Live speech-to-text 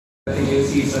Yung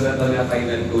season na to na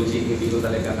final coaching, hindi ko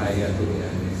talaga kaya, to be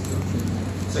honest. No?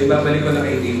 So, ibabalik ko na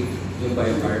kay Dave yung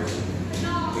BIOPHARM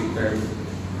midterm.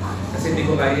 Kasi hindi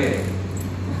ko kaya eh.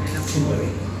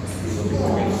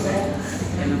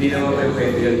 Hindi naman kayo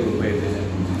pwede yun kung pwede lang.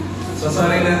 So,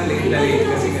 sorry na late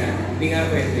kasi nga, hindi nga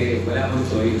pwede. Wala akong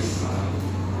choice.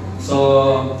 So,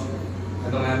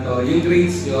 ano nga to, yung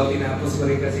grades nyo, tinapos ko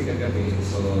rin kasi kagabi.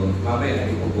 So, mamaya,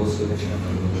 ipopost ko na siya.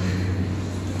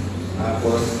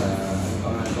 Tapos, ano pa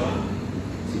nga to?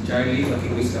 Si Charlie,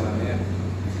 makikwis ka mamaya.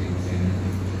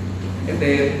 And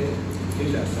then, yun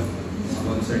lang, sa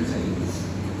concern sa iyo.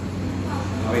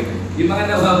 Okay. Yung mga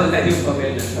nawawala yung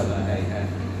papel na sa bahay, ha?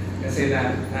 Kasi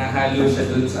nahalo siya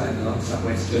dun sa, sa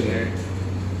questionnaire.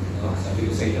 No? Sabi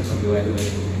ko sa inyo, sa biwala-wala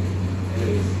yun.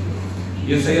 Anyways,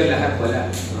 yun sa'yo lahat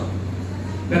wala. No?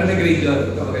 Pero may grade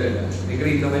yun, ito magkalala. May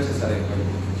grade naman siya sa record.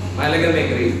 Mahalaga may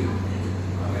grade.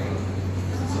 Okay.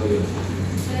 So yun.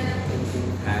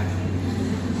 Ha?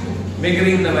 May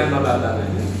grade naman mababa nga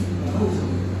yun.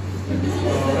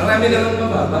 Marami naman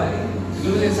mababa eh.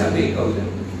 Siguro yung sabi, ikaw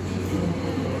lang.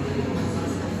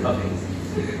 Okay.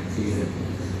 Sige.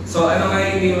 So ano nga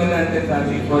yung iniwan natin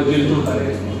natin? Module 2 pa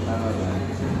rin. Tama ba?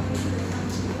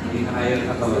 Hindi na kaya ang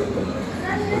katawag ko.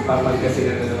 Magpapagkasi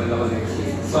na naman ako next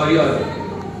week. So yun.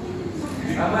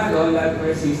 Tama doon, land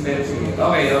persistence.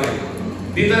 Okay.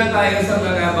 Dito na tayo sa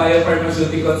mga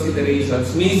biopharmaceutical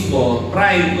considerations. Mismo,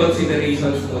 prime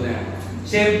considerations muna.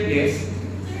 Chef, yes?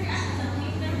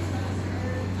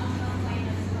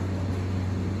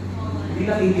 Hindi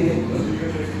nakikinig ko.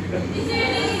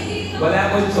 Wala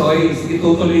akong choice.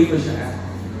 Itutuloy ko siya.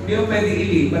 Hindi mo pwede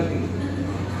ilipat eh.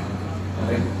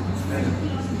 Okay?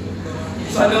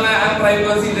 So ano nga ang prime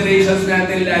considerations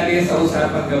natin lagi sa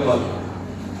usapang gamot?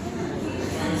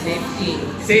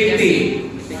 Safety.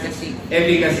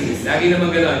 Efficacy. Lagi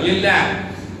naman gano'n. Yun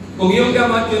lang. Kung yung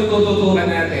gamot yung tututukan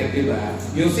natin, di ba?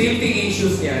 Yung safety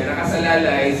issues niya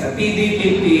nakasalalay sa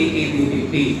TD50,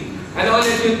 ED50. Ano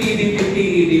ulit yung TD50,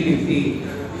 ED50?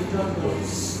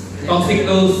 Toxic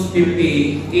dose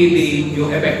 50, ED, yung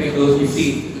effective dose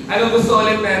 50. Ano gusto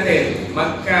ulit natin?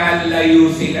 Magkalayo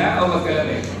sila o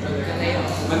magkalapit?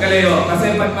 Magkalayo.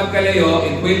 Kasi pag magkalayo,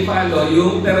 it will follow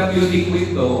yung therapeutic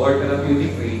window or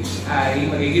therapeutic range ay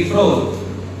magiging broad.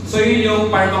 So yun yung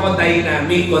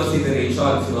pharmacodynamic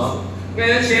considerations, no?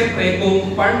 Kaya syempre,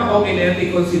 kung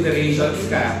pharmacokinetic considerations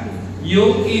ka,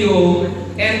 yung iyong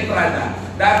end product,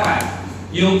 dapat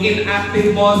yung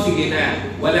inactive mo, sige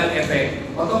na, walang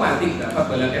effect. Automatic, dapat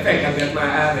walang effect hanggat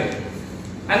maaari.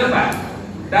 Ano pa?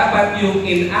 Dapat yung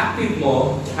inactive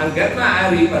mo, hanggat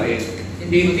maaari pa rin,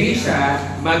 hindi siya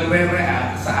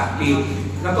magre-react sa active.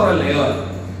 Natural na yun.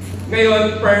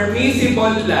 Ngayon,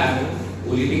 permissible lang,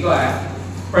 ulitin ko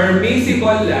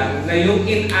permissible lang na yung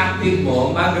inactive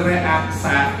mo mag-react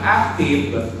sa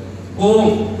active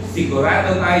kung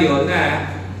sigurado tayo na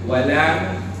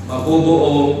walang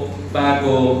mabubuong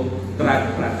bagong drug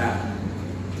product.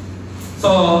 So,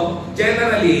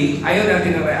 generally, ayaw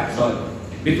natin ng reaction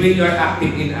between your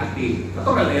active and inactive.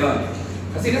 Natural na yun.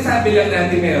 Kasi nasabi lang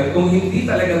natin ngayon, kung hindi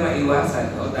talaga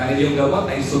maiwasan, dahil yung gamot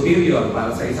ay superior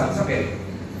para sa isang sakit,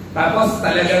 tapos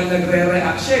talagang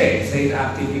nagre-react siya sa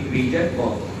inactive ingredient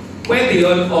mo, pwede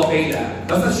yun, okay lang.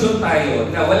 Basta sure tayo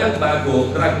na walang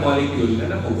bagong drug molecule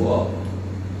na nabubuo.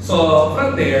 So,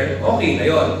 from there, okay na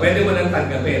yun. Pwede mo nang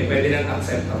tanggapin, pwede nang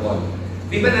acceptable.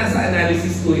 Di ba nasa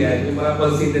analysis ko yan, yung mga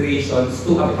considerations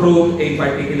to approve a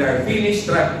particular finished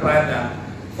drug product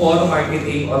for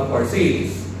marketing or for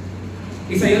sales?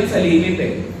 Isa yun sa limit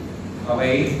eh.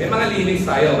 Okay? May mga limits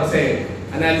tayo kasi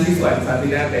analysis 1, sabi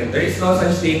natin, there is no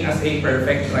such thing as a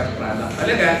perfect drug product.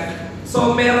 Talaga.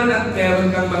 So, meron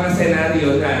kang mga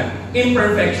senaryo na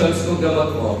imperfections kung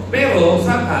gamot mo, pero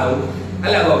somehow,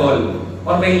 allowable.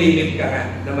 Or may limit ka nga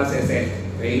na maseset.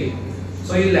 Okay?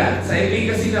 So, yun lang. Sa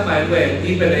efficacy naman, well,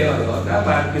 even na yun. No?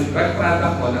 Dapat yung drug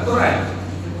product mo, natural.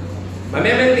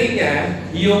 Mame-maintain niya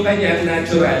yung kanyang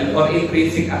natural or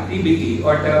intrinsic activity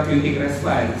or therapeutic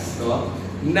response, no?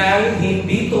 Nang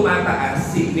hindi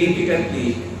tumataas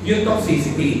significantly yung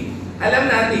toxicity. Alam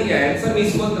natin yan sa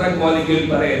mismo drug molecule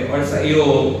pa rin or sa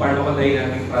iyong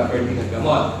pharmacodynamic property ng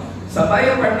gamot. Sa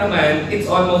BIOPHARM naman, it's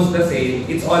almost the same.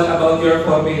 It's all about your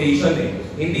formulation eh.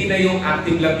 Hindi na yung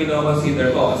active lang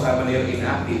kino-consider mo, kasama na yung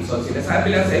inactive. So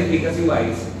sinasabi lang sa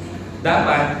efficacy-wise,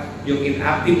 dapat yung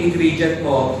inactive ingredient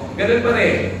mo, ganun pa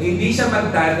rin, hindi siya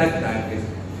magdadagdag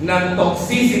ng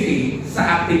toxicity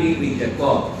sa active ingredient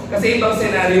mo. Kasi ibang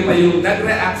scenario pa yung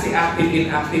nag-react si active,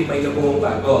 inactive, may nabuong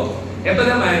bago. Ito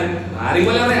naman, maaaring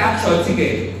walang reaction,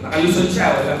 sige, nakalusot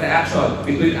siya, walang reaction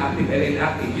between active and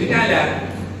inactive. Yun nga lang,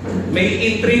 may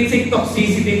intrinsic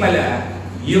toxicity pala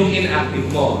yung inactive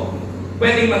mo.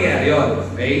 Pwedeng mangyari yun.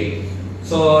 Okay?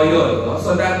 So, yun. No?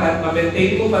 So, dapat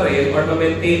ma-maintain mo pa rin or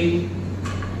ma-maintain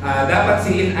dapat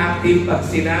si inactive, pag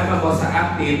sinama mo sa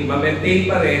active, ma-maintain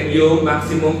pa rin yung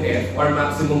maximum F or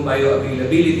maximum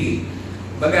bioavailability.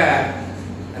 Baga,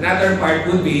 another part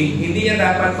would be, hindi niya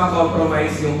dapat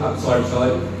ma-compromise yung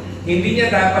absorption. Hindi niya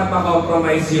dapat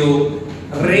ma-compromise yung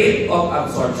rate of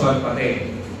absorption pati.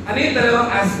 Ano yung dalawang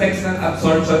aspects ng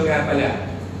absorption nga pala?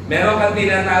 Meron kang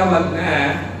tinatawag na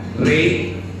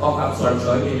rate of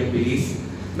absorption, yun yung bilis.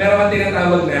 Meron kang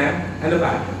tinatawag na, ano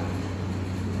ba?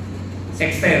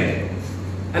 Extent.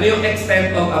 Ano yung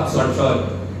extent of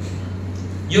absorption?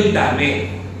 Yung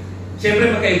dami. Siyempre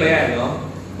magkaiba yan, no?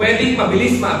 Pwedeng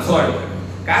mabilis ma-absorb.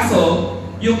 Kaso,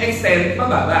 yung extent,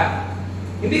 mababa.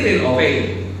 Hindi rin okay.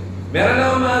 Meron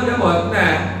naman mga gamot na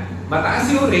mataas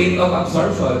yung rate of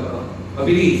absorption, no?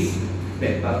 Mabilis.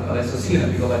 Hindi, para sa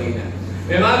sinabi ko kanina.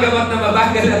 May mga gamot na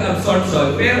mabagal ang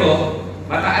absorption, pero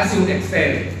mataas yung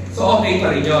extent. So, okay pa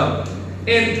rin yun.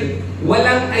 And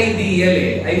walang ideal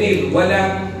eh. I mean,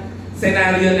 walang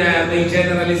scenario na may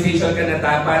generalization ka na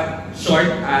dapat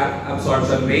short ang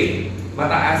absorption rate,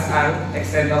 mataas ang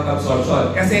extent of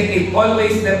absorption. Kasi it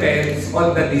always depends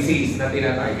on the disease na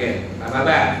tinatarget. Tama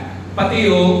ba? Pati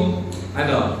yung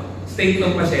state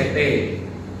ng pasyente.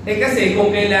 Eh kasi kung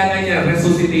kailangan niya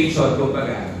resuscitation,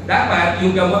 kumbaga, dapat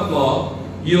yung gamot mo,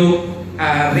 yung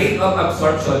rate of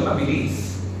absorption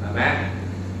mabilis. Tama?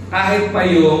 Kahit pa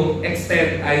yung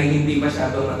extent ay hindi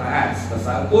masyadong mataas.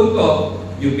 Basta ang punto,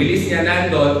 yung bilis niya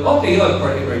nandun, okay yun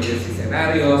for emergency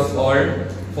scenarios or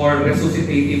for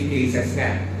resuscitative cases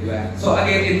nga. Diba? So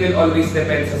again, it will always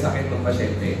depend sa sakit ng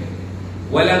pasyente.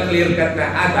 Walang clear cut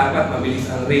na, dapat mabilis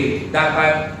ang rate.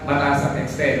 Dapat mataas ang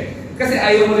extent. Kasi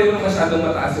ayaw mo rin masyadong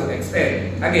mataas yung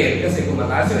extent. Again, kasi kung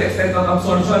mataas yung extent of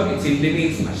absorption, it simply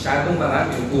means masyadong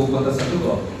marami yung pupunta sa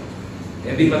dugo.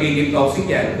 Hindi magiging toxic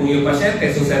yan. Kung yung pasyente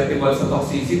susceptible sa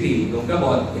toxicity ng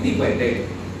gamot, hindi pwede.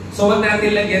 So, wag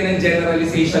natin lagyan ng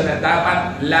generalization na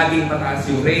dapat laging mataas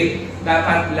yung rate,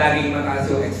 dapat laging mataas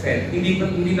yung extent. Hindi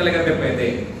talaga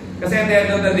pwede. Kasi at the end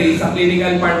of the day, sa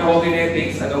clinical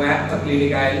pharmacokinetics, sa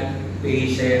clinical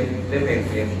patient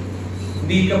dependent.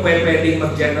 Hindi ka pwedeng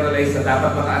mag-generalize na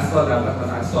dapat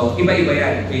mataas to. Iba-iba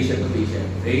yan, patient to patient.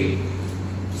 Okay?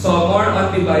 So, more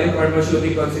on the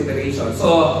biopharmaceutical consideration.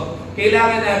 So,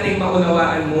 kailangan nating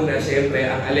maunawaan muna, syempre,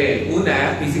 ang alin.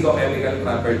 Una, physicochemical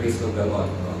properties ng gamot.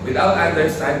 Without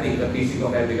understanding the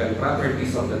physicochemical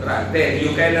properties of the drug, then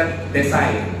you cannot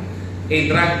design a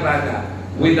drug product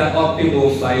with the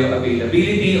optimum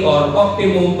bioavailability or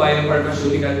optimum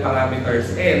biopharmaceutical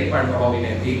parameters and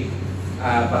pharmacokinetic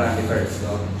parameters.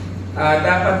 No?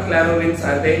 Dapat klaro rin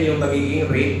sa atin yung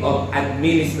magiging rate of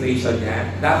administration niya.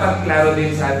 Dapat klaro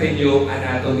din sa atin yung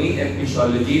anatomy and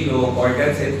physiology ng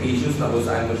organs and tissues na kung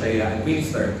saan mo siya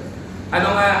i-administer.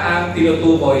 Ano nga ang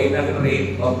tinutukoy ng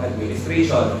rate of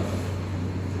administration?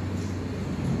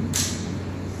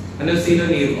 Ano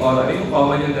synonym or ano yung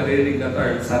common yung narinig na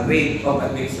term sa rate of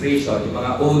administration? Yung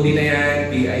mga OD na yan,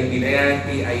 PID na yan,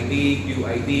 PID,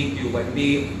 QID, Q1D,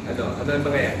 ano ang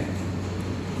mga yan?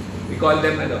 We call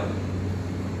them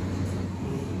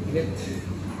Init.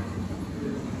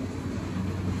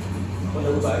 Ako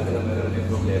lang ba? Ito naman ang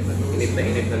problema.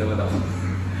 Init na naman ako.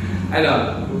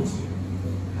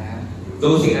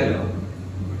 Dosing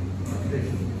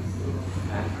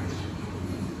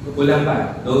Kulang pa.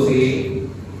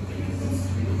 Dosing.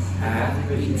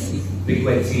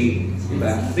 Frequency.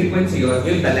 Diba? Frequency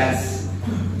yung dalas.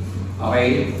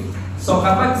 Okay? So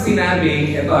kapag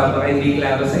sinabing, ito baka hindi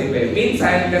klaro sa iba.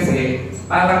 Minsan kasi,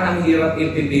 parang ang hirap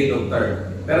intindihin ng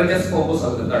term. Pero just focus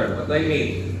on the term. What do I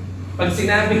mean? Pag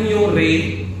sinabing yung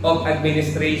rate of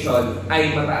administration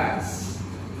ay mataas,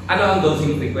 ano ang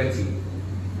dosing frequency?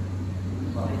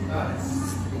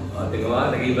 Tingnan mo,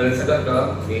 nag-iba ng sagot,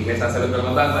 no? May sasagot ng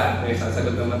mababa, may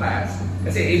sasagot ng mataas.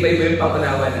 Kasi iba-iba yung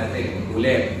pangunawa natin.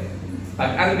 Ulit.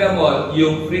 Pag ang gamot,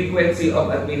 yung frequency of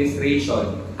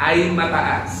administration ay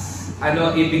mataas,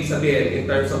 ano ibig sabihin in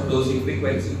terms of dosing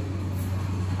frequency?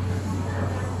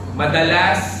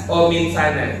 Madalas o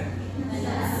minsanan?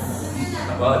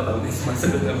 Madalas.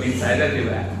 Masagot ng minsanan, di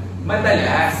ba?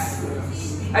 Madalas.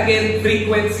 Again,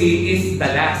 frequency is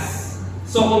dalas.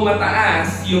 So kung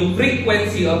mataas yung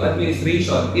frequency of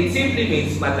administration, it simply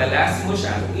means madalas mo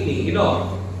siyang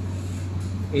iniinom.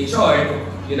 In short,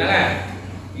 yun na nga.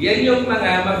 Yan yung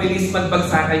mga mabilis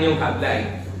magbagsakan yung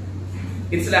half-life.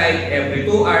 It's like every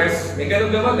 2 hours, may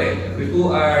ganun gamot every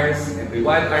 2 hours, every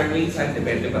 1 hour minsan,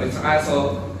 depende pa rin sa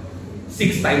kaso.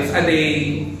 6 times a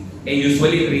day, and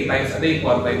usually 3 times a day,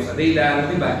 4 times a day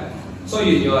lang, di ba? So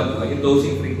yun, yung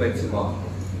dosing frequency mo.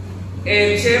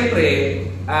 And syempre,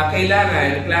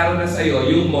 kailangan, klaro na sa'yo,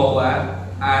 yung MOA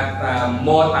at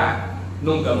MOTA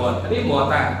nung gamot. Ano yung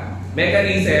MOTA?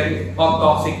 Mechanism of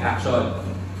Toxic Action.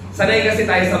 Sanay kasi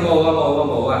tayo sa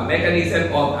MOA. Mechanism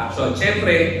of Action.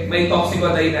 Syempre, may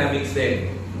toxicodynamics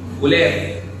din.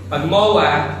 Ulit, pag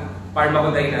MOA,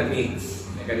 pharmacodynamics,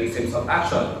 mechanisms of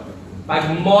action.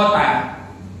 Pag MOTA,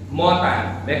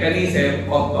 mechanism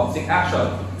of toxic action.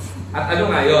 At ano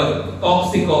nga yun?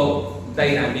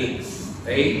 Toxicodynamics.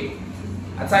 Okay?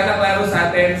 At sana klaro sa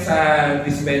atin sa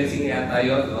dispensing yata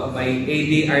yun, no? May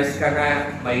ADRs ka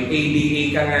nga, may ADA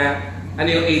ka nga. Ano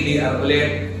yung ADR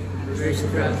ulit? Adverse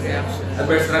drug reaction.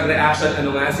 Adverse drug reaction, ano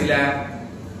nga sila?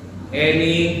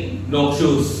 Any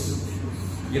noxious.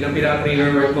 Yun ang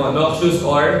pinaka-trigger word mo. Noxious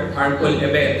or harmful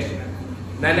event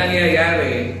na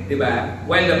nangyayari, di ba,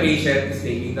 while the patient is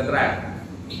taking the drug.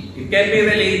 It can be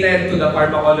related to the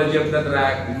pharmacology of the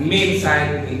drug,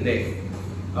 minsan hindi.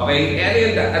 Okay? Ano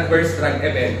yung adverse drug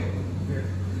event?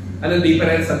 Anong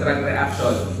difference sa drug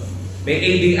reaction? May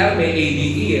ADR, may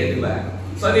ADE di ba?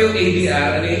 So ano yung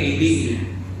ADR, ano yung ADE?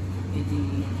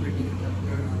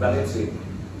 Bakit sweet?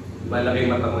 Malaki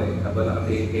mata mo eh. Habang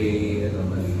nakatingin kay,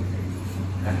 mali.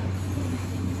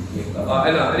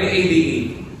 Ano yung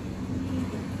ADE?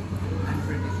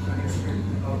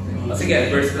 Sige,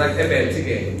 adverse drug event,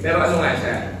 sige. Pero ano nga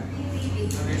siya?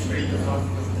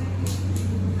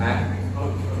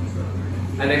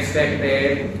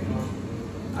 Unexpected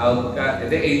outcome.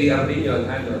 Hindi, ADR din yun,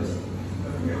 halos.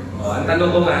 Ang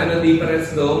tanong ko nga, ano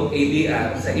difference doon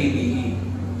ADR sa ADE?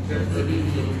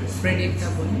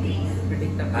 Predictable.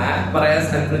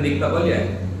 Parehas unpredictable yan.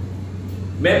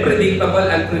 May predictable,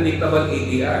 unpredictable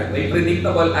ADR. May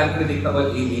predictable,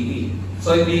 unpredictable ADE.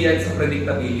 So, hindi yan sa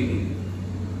predictability.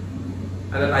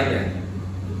 Ano tayo yan?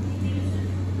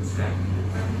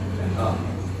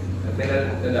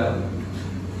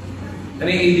 Ano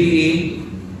yung ADE?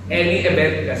 Any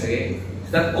event kasi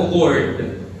that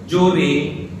occurred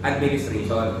during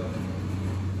administration.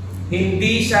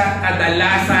 Hindi siya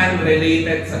kadalasan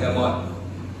related sa gamot.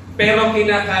 Pero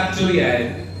kinakapture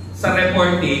yan sa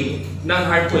reporting ng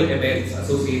harmful events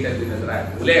associated with the drug.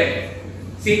 Ulit,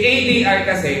 si ADR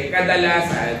kasi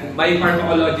kadalasan may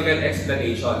pharmacological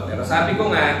explanation. Pero sabi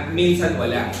ko nga, minsan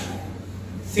wala.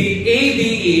 Si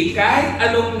ADE, kahit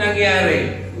anong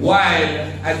nangyari while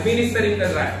administering the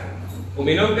drug,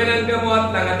 uminom ka ng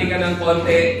gamot, nangati ka ng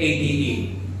konti, ADE.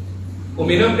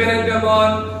 Uminom ka ng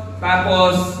gamot,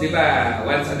 tapos, di ba,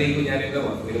 once a day kunyari yung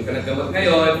gamot. Uminom ka ng gamot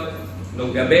ngayon,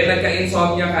 nung gabi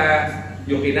nagka-insomnia ka,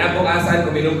 yung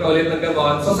kinabukasan, uminom ka ulit ng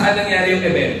gamot. So, saan nangyari yung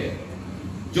event?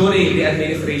 During the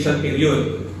administration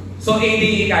period. So,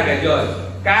 ADE kagad yun.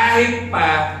 Kahit pa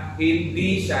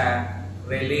hindi siya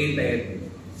related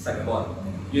sa gamot.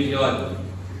 Yun yun.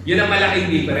 Yun ang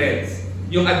malaking difference.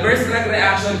 Yung adverse drug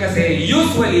reaction kasi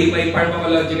usually may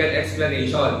pharmacological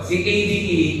explanation. Si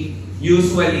ADE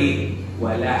usually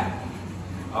wala.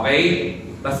 Okay?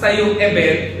 Basta yung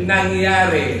event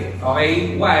nangyari,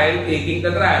 okay, while taking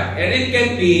the drug. And it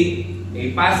can be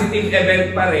a positive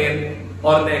event pa rin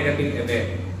or negative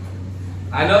event.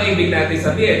 Ano ibig natin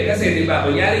sabihin? Kasi di ba,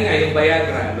 kunyari nga yung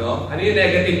Viagra, no? Ano yung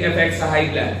negative effect sa high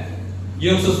blood?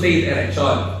 Yung sustained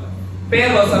erection.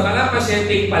 Pero sa mga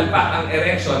pasyenteng palpak ang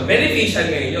erection, beneficial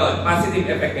ngayon yun. Positive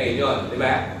effect ngayon yun. Di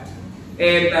ba?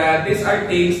 And these are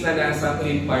things na nasa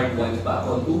part 1 pa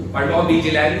o 2.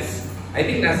 Pharmacovigilance. I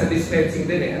think nasa dispensing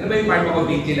din eh. Ano ba yung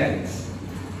pharmacovigilance?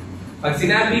 Pag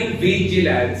sinabing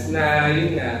vigilance na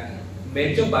yun nga,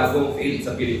 medyo bagong field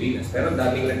sa Pilipinas. Pero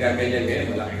daming nagaganyan ngayon.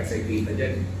 Malaki kasi kita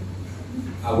dyan.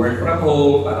 Work from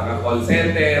home, parang call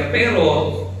center. Pero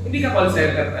hindi ka call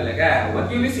center talaga.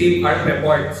 What you receive are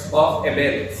reports of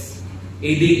events,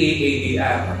 ADA,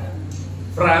 ADR,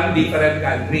 from different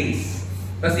countries.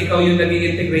 Tapos ikaw yung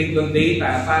nag-integrate ng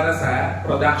data para sa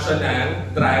production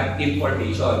ng drug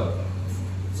information.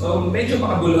 So, medyo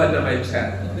makabuluhan naman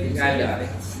siya.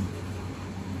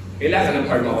 Kailangan ng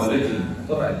pharmacology.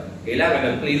 Kailangan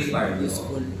ng place card.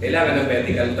 Kailangan ng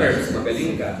medical terms.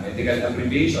 Magaling ka. Medical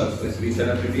abbreviations,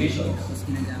 prescription abbreviations.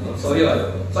 So, yun.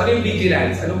 So, ano yung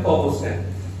vigilance? Anong focus na?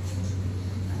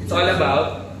 It's all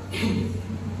about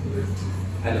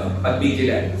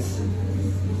pag-vigilance.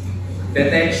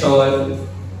 Detection,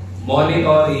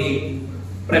 monitoring,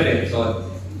 prevention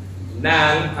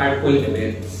ng harmful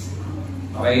events.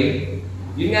 Okay?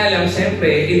 Yun nga lang,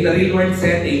 syempre, in the real world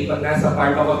setting, pag nasa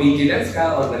pharmacovigilance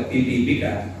ka o nag-TTP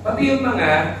ka, pati yung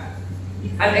mga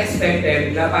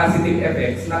unexpected na positive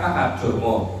effects nakaka-capture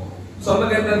mo. So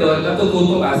maganda doon,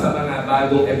 natututo ka sa mga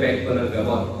bagong epekto ng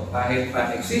gamot. Kahit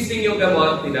pa existing yung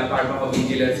gamot,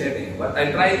 pina-pharmacovigilance setting. What I'm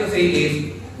trying to say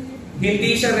is,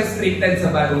 hindi siya restricted sa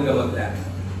bagong gamot lang.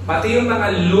 Pati yung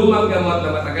mga lumang gamot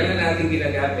na matagal na natin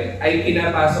ginagamit ay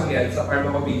pinapasok yan sa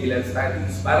pharmacovigilance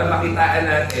studies para makitaan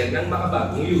natin ng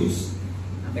makabagong use.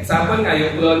 Example nga,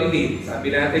 yung clonidine. Sabi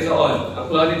natin noon, ang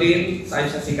clonidine, saan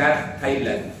siya sikat? High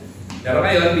blood. Pero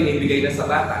ngayon, binibigay na sa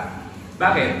bata.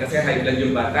 Bakit? Kasi high blood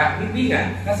yung bata? Hindi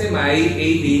nga. Kasi may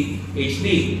ADHD.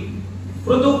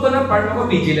 Produkto ng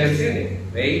pharmacovigilance yan eh.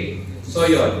 Okay? So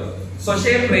yun. So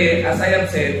syempre, as I have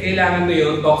said, kailangan mo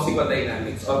yung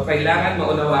toxicodynamics o kailangan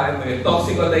maunawaan mo yung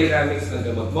toxicodynamics ng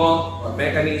gamot mo or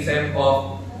mechanism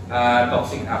of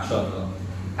toxic action. No?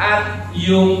 At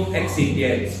yung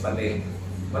excipients pati.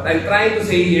 What I'm trying to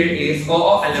say here is,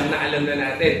 oo, alam na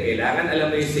natin. Kailangan alam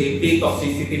mo yung safety,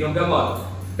 toxicity ng gamot.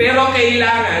 Pero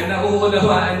kailangan na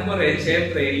uunawaan mo rin,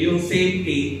 syempre, yung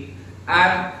safety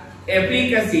at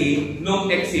efficacy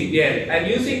ng excipient. I'm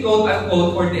using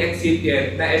quote-unquote for the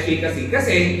excipient na efficacy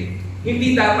kasi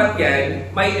hindi dapat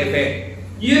yan may effect.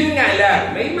 Yun nga lang,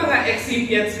 may mga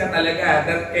excipients ka talaga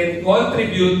that can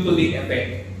contribute to the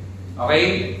effect.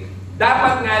 Okay?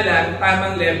 Dapat nga lang,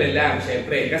 tamang level lang,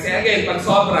 syempre. Kasi again, pag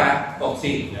sobra,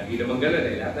 toxic. Lagi naman ganun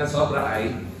eh. Lahat ng sobra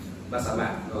ay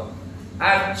masama. No?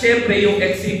 At syempre, yung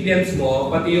excipients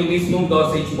mo, pati yung mismong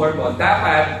dosage form mo,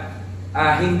 dapat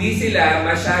hindi sila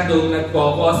masyadong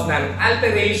nag-focus ng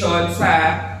alteration sa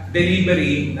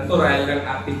delivery natural ng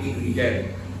active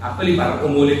ingredient. Actually, parang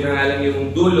umulit na nga lang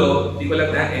yung dulo, hindi ko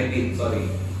lang na-edit, sorry.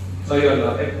 So yun,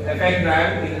 no? Effect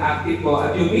ng inactive mo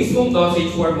at yung mismong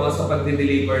dosage form mo sa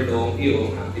pag-deliver ng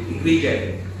iyong active ingredient.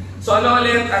 So ano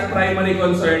ulit ang primary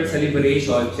concern sa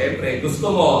liberation? Siyempre, gusto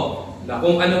mo na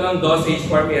kung ano mang dosage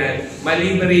form yan,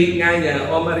 ma-liberate nga niya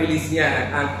o ma-release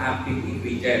niya ang active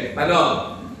ingredient. Paano?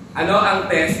 Ano ang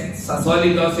test sa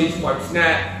solid dosage forms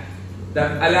nga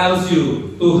that allows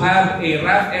you to have a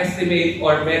rough estimate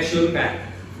or measurement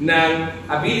ng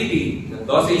ability ng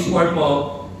dosage form mo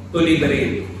to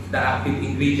liberate the active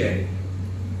ingredient?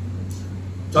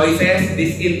 Choices,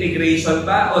 disintegration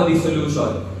ba o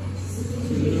dissolution?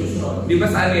 Di ba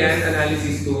saan yan?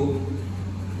 Analysis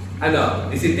 2. Ano?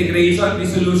 Disintegration,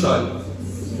 dissolution?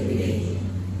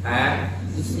 Ha?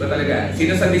 Ba talaga?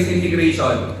 Sino sa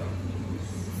disintegration?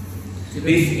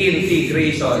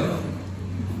 Disintegration.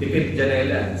 Tipid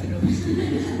Janela.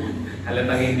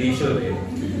 Halatang hindi sure eh.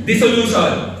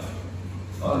 Dissolution.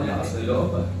 Oh, lakas na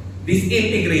loob ah.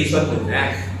 Disintegration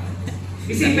muna.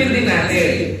 Isipin din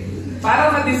natin.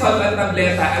 Para ma-dissolve ang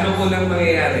tableta, ano munang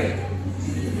mangyayari?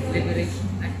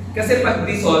 Kasi pag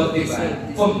dissolve, di ba?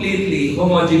 Completely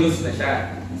homogeneous na siya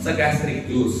sa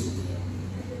gastric juice.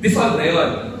 Dissolve na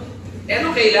yun. Eh,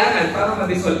 ano kailangan para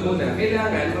ma-dissolve muna?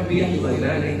 Kailangan mabiyak mo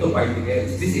na into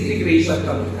particles. Disintegration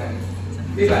ka muna.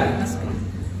 Di ba?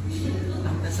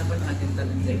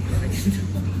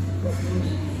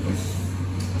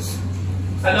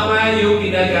 Ano nga yung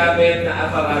ginagamit na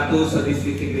apparatus sa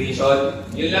disintegration?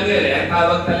 Yun lang yun eh. Ang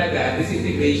tawag talaga,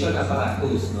 disintegration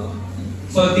apparatus. No?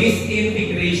 So,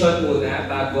 disintegration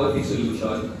muna bago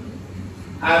dissolution.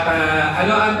 At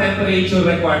ano ang temperature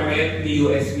requirement ni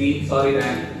USB? Sorry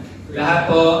na.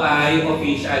 Lahat po ay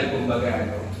official, kumbaga.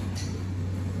 No?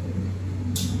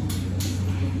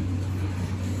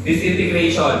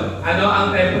 Disintegration. Ano ang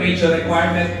temperature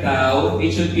requirement daw? It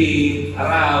should be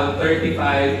around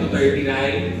 35 to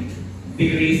 39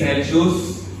 degrees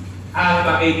Celsius. Ang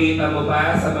makikita mo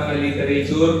pa sa mga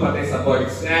literature, pati sa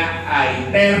boards nga,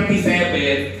 ay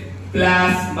 37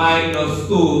 plus minus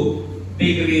 2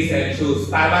 degrees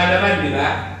Celsius. Tama naman, di ba?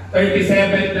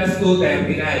 37 plus 2,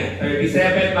 39.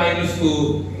 37 minus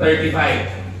 2,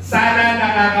 35. Sana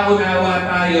nakakaunawa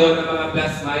tayo ng mga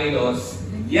plus minus.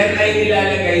 Yan ay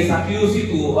nilalagay sa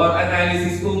QC2 or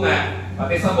analysis 2 nga,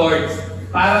 pati sa boards,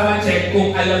 para ma-check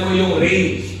kung alam mo yung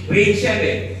range. Range yan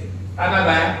eh. Tama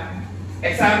ba?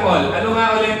 Example, ano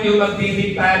nga ulit yung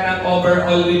magdidikta ng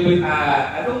overall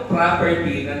anong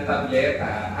property ng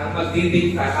tableta ang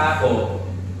magdidikta ako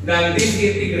ng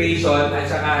disintegration at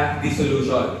saka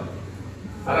dissolution.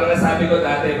 Parang nasabi ko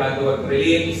dati bago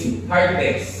mag-prelims,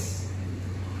 hardness.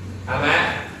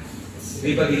 Tama?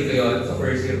 Hindi ba dito yun? Sa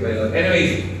first year ba yun?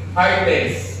 Anyways,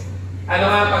 hardness. Ano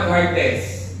nga pag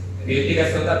hardness? Hindi yung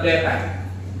tigas ng tableta.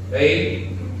 Okay?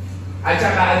 At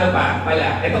saka ano pa?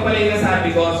 Pala. Ito pala yung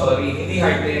nasabi ko, sorry, hindi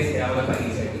hardness, kaya ako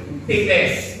napaisip.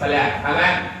 Thickness pala. Tama?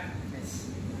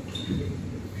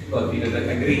 Oh, hindi na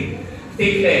nag-agree.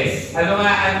 Thickness. Ano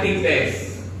nga ang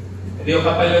thickness? Hindi yung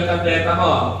kapal ng tableta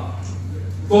mo.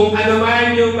 Kung ano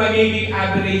man yung magiging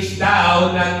average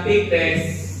daw ng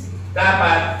thickness,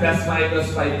 dapat plus minus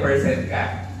 5%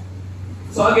 ka.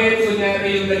 So again,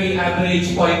 kunyari yung naging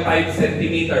average 0.5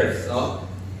 centimeters. No?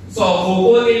 So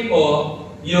kukunin ko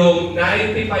yung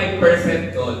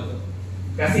 95% doon.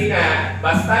 Kasi nga,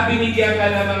 basta binigyan ka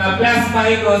ng mga plus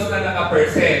minus na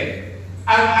naka-percent,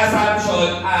 ang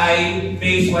assumption ay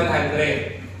base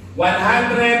 100.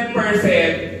 100%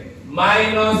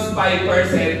 minus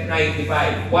 5%,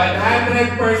 95.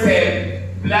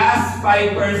 100% plus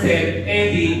 5%,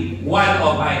 edi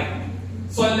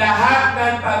 105. So lahat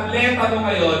ng tableta mo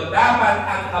ngayon, dapat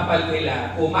ang kapal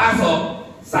nila pumasok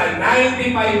sa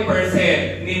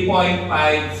 95% ni 0.5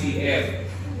 cm.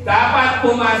 Dapat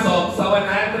pumasok sa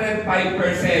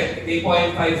 105% ni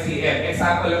 0.5 cm.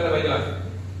 Example lang naman yun.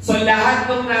 So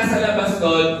lahat ng nasa labas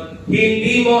doon,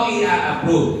 hindi mo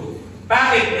i-approve.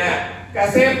 Bakit nga?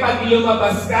 Kasi pag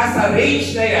lumabas ka sa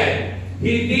range na yan,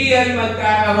 hindi yan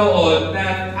magkakaroon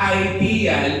ng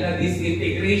ideal na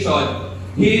disintegration.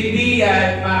 Hindi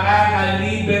yan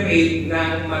makaka-liberate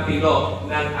ng matino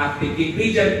ng active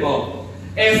ingredient mo.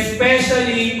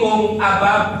 Especially kung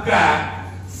above ka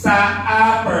sa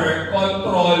upper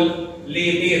control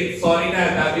limit. Sorry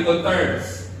na, dami ko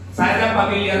terms. Sana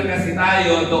familiar kasi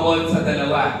tayo doon sa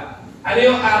dalawa. Ano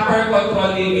yung upper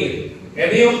control limit?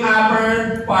 Ito yung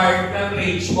upper part ng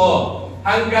range mo.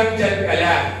 Hanggang dyan ka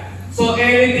lang. So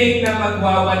anything na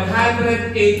magwa 108%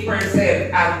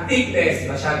 ang thickness,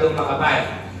 masyadong makapal.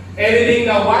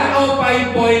 Anything na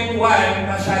 105.1,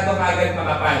 masyadong agad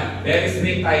makapal. Very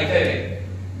strict tayo dyan eh.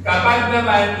 Kapag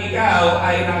naman ikaw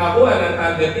ay nakakuha ng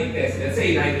target thickness, let's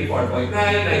say 94.9,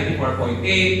 94.8,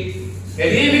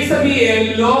 and ibig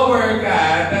sabihin, lower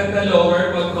ka than the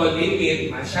lower control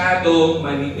limit, masyadong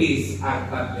manipis ang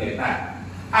tableta.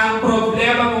 Ang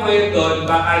problema mo ngayon doon,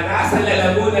 baka nasa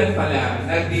lalamunan pa lang,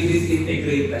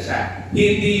 nagdi-disintegrate na siya.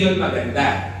 Hindi yun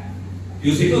maganda.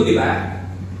 UC2, di ba?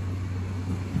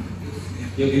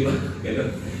 Yung iba, gano'n.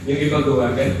 Yung iba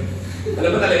gumagan.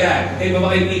 Alam mo talaga, kayo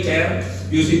ba kayo teacher?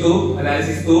 UC2,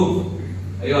 analysis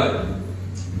 2. Ayun.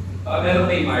 Meron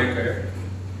may marker.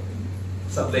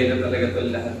 Supply na talaga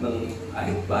ito lahat ng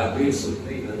kahit bago yung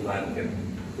supply ng marker.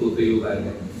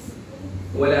 Tutuyuan.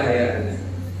 Wala hayaan na.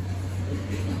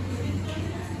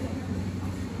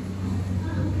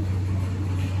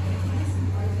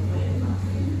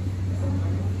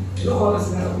 Ilang oras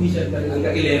na official tayo?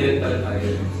 Hanggang 11 pala tayo.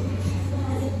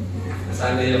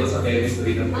 Nasanay ako sa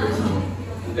chemistry ng first.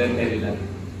 Hanggang 10 lang.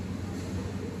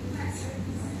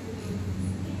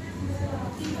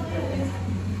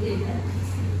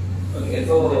 Pag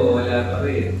ito, wala pa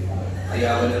rin.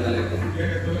 Ayawan na talaga.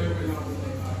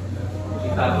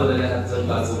 Itapo na lahat sa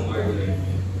bagong marker.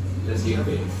 Let's see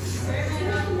it.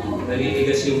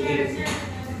 Naninigas yung kit.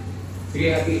 Sige,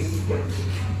 Akis.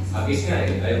 Akis nga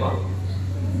eh. Ayaw mo.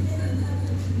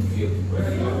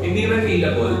 Hindi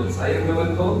refillable. Sayang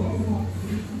naman ko.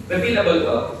 Refillable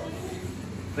to.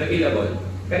 Refillable.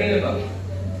 Kanino to?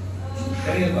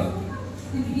 Kanino to?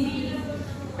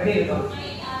 Kanino to?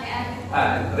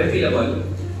 Refillable.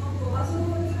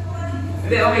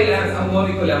 Hindi, okay lang. Ang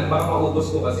worry ko lang, baka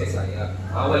maubos ko kasi sayang.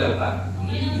 Walang pa.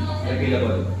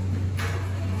 Refillable.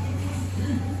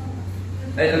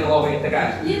 Ay, ano okay?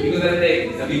 Teka, hindi ko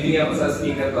narinig. Nabibigyan ako sa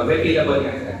speaker ko. Refillable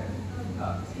nga.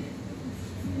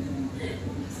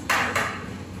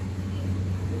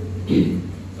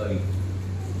 Sorry.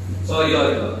 So,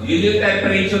 yun yung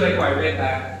temperature requirement,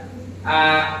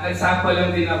 nag-sample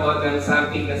lang din ako ng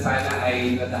something na sana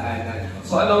ay nadaanan.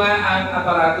 So, ano nga ang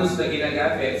apparatus na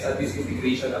ginagamit sa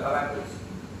disintegration apparatus?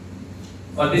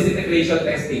 O disintegration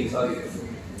testing, sorry.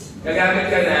 Gagamit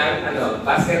ka ng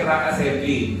basket rack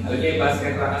assembly. Alam niyo yung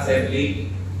basket rack assembly?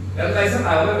 Meron tayo sa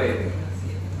tower eh.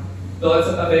 Doon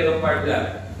sa tabi ng part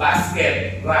lang.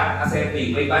 Basket rack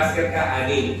assembly. May basket ka,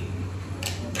 6.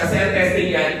 Kasi ang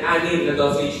testing yan, 6 na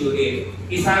dosage unit.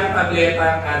 Isang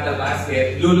tableta kada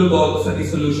basket, lulubog sa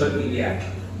dissolution media.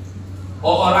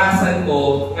 O orasan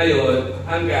mo ngayon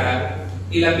hanggang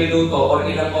ilang minuto o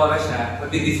ilang oras siya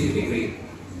magdi-disintegrate.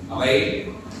 Okay?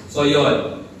 So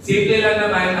yun. Simple lang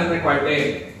naman ang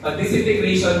requirement.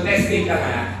 Pag-disintegration testing ka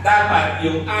nga, dapat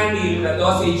yung 6 na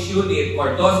dosage unit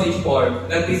or dosage form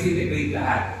nag-disintegrate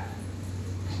lahat.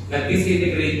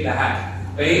 Nag-disintegrate lahat.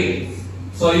 Okay?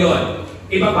 So yun.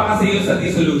 Iba pa kasi yun sa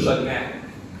dissolution nga.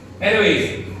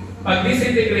 Anyways, pag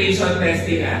disintegration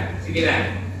testing nga, sige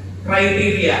na,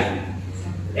 criteria.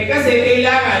 Kasi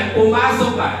kailangan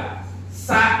pumasok ka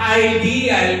sa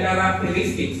ideal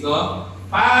characteristics, no?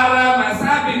 Para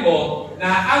masabi mo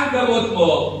na ang gamot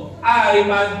mo ay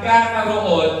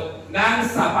magkakaroon ng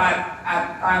sapat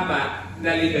at tama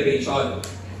na liberation.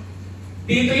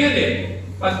 Dito yun eh,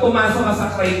 pag pumasok ka sa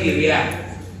criteria.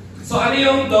 So, ano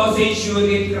yung dosage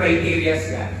unit criteria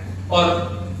nga? Or,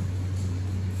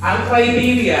 ang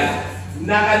criteria,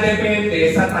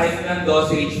 nakadepende sa type ng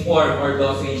dosage form or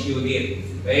dosage unit.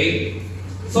 Okay?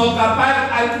 So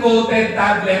kapag uncoated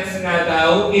tablets nga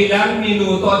daw, ilang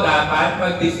minuto dapat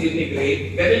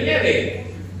mag-disintegrate? Ganun yan eh.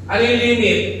 Ano yung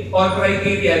limit or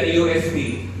criteria ni USP?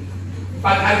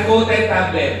 Pag uncoated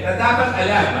tablet, na dapat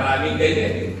alam, maraming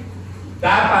ganyan eh.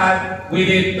 Dapat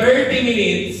within 30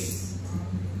 minutes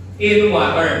in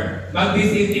water,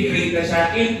 mag-disintegrate na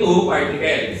siya into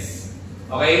particles.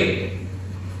 Okay?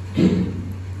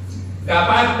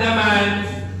 Kapag naman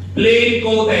plain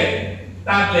coated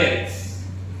tablets,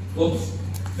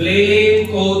 plain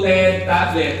coated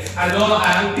tablets, ano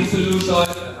ang dissolution?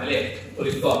 Mali,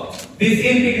 ulit ko.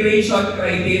 Disintegration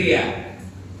criteria.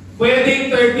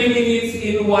 Pwedeng 30 minutes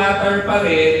in water pa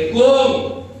rin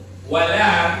kung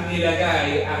wala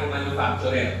nilagay ang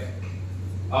manufacturer.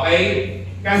 Okay?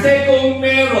 Kasi kung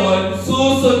meron,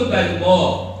 susundan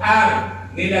mo ang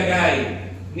nilagay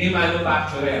ni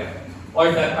manufacturer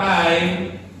or the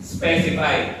time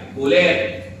specified.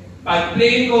 Ulit. Pag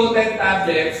plain coated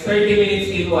tablets, 30 minutes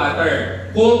in water.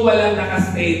 Kung walang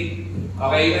nakastate,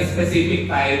 okay, na specific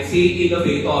time, si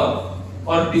innovator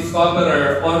or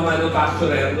discoverer or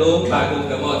manufacturer ng bagong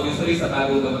gamot. Usually sa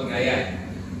bagong gamot nga yan.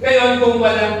 Ngayon, kung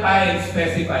walang time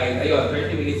specified, ayun,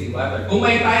 30 minutes in water. Kung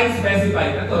may time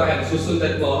specified, natural,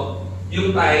 susundan mo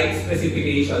yung time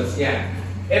specifications niya.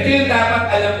 Ito yung dapat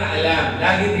alam na alam.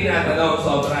 Lagi tinatanong,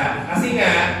 sobra. Kasi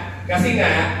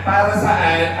nga, para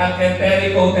saan ang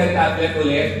enteric-coated tablet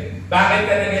ulit? Bakit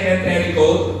ka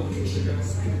nag-enteric-coat?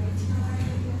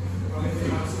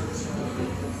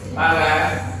 Para,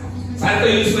 saan ito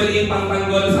usually yung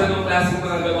pangtanggol sa anong klaseng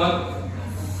mga gamot?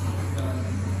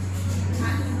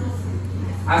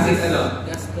 Acid ano?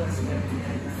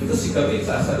 Ito si Kabit,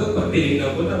 sasagot, pag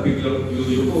tinignan ko na, biglang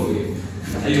luyo ko eh.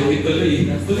 Ayaw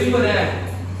ituloy. Tuloy mo na.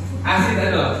 Acid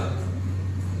ano?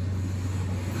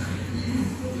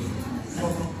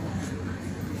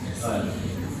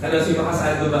 Ano, si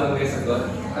Makasado ba ang may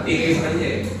sagot? Patingin sa kanya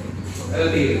eh. Ano,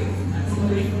 tingin?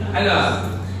 Ano?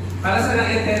 Para sa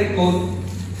enteric coat,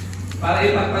 para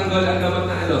ipagtanggol ang gamot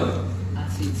na ano?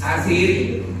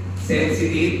 Acid.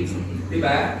 Sensitive.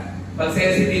 Diba? Pag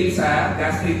sensitive sa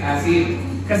gastric acid.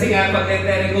 Kasi nga, pag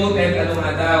enteric coated, ano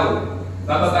nga daw?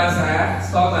 Bababa sa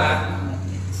stomach,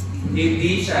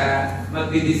 hindi siya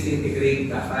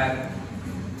magdi-disintegrate dapat.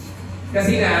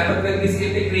 Kasi nga, pag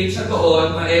nag-disintegrate siya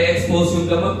doon, ma-expose yung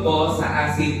gamot mo sa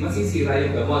acid, masisira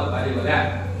yung gamot, pali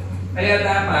wala. Kaya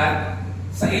dapat,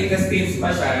 sa intestines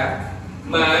pa siya,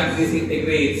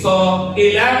 mag-disintegrate. So,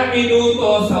 ilang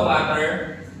minuto sa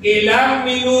water, ilang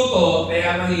minuto,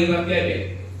 kaya mahirap yan eh.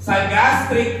 Sa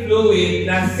gastric fluid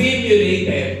na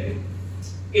simulated,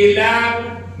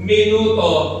 ilang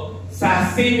minuto sa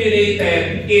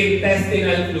simulated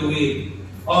intestinal fluid.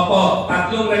 Opo,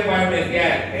 tatlong requirement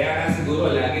yan. Kaya nga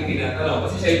siguro lagi tinatanong.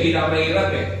 Kasi siya yung pinakamahirap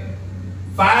eh.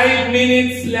 5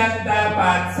 minutes lang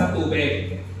dapat sa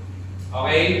tubig.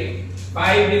 Okay?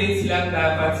 5 minutes lang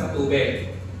dapat sa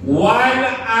tubig. 1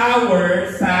 hour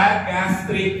sa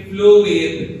gastric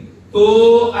fluid.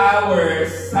 2 hours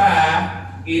sa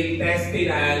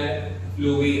intestinal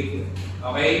fluid.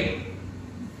 Okay?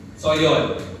 So,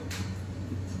 yun.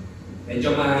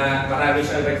 Medyo marami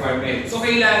siyang requirement. So,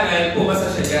 kailangan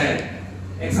pumasa siya dyan.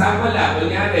 Example lang,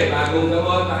 kunyari, bagong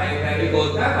gamot, naka-enteric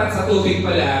coat, dapat sa tubig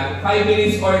pa lang, 5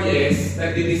 minutes or less,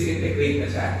 nagdi-disintegrate na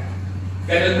siya.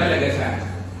 Ganon talaga siya.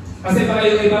 Kasi baka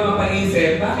yung iba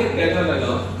mapaisip, bakit ganon,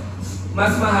 ano?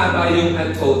 Mas mahaba yung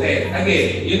uncoated.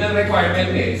 Again, yun ang requirement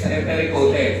eh, sa enteric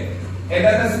coated. And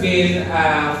that has been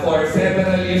for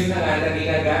several years na nga na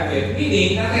ginagamit.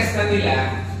 Meaning, na-test na nila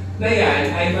na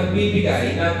yan ay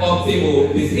magbibigay ng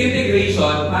optimum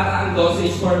disintegration para ang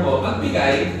dosage form mo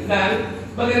magbigay ng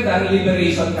magandang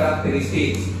liberation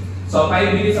characteristics. So,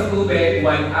 5 minutes sa tubig, 1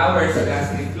 hour sa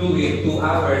gastric fluid, 2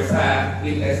 hours sa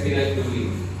intestinal fluid.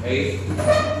 Okay?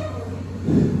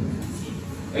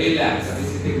 Ayun lang, sa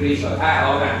disintegration.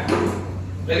 Okay.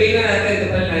 Lagay na natin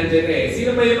ito nandiyan eh.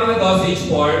 Sino ba yung mga dosage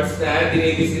forms na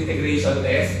dinidisintegration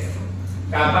test?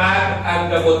 Kapag ang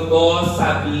gamot mo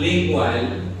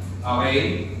sublingual,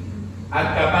 okay?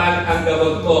 At kapag ang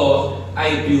gamot ko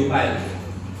ay buccal.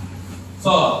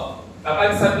 So,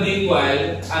 kapag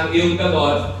sublingual, ang iyong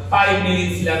gamot, 5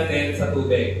 minutes lang din sa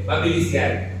tubig. Mabilis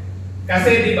yan.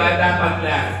 Kasi di ba dapat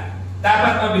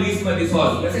mabilis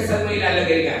ma-dissolve. Kasi saan mo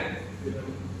ilalagay ka?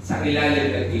 Sa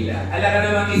ilalim ng dila. Alam ka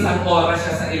naman 1 oras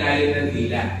siya sa ilalim ng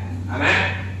dila. Tama?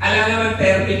 Alam naman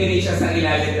 30 minutes siya sa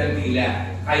ilalim ng dila.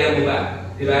 Kaya mo ba?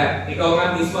 Di ba? Ikaw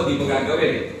nga mismo, di mo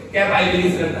gagawin. Kaya 5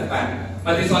 minutes lang dapat.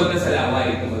 Ma-dissolve na sa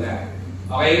laway.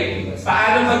 Okay?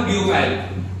 Paano mag-buccal?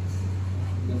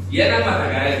 Yan ang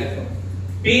matagal.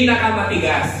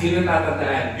 Pinakamatigas, yun ang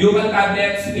tatandaan. Buccal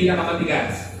tablets,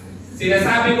 pinakamatigas.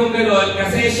 Sinasabi kong gano'n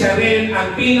kasi siya rin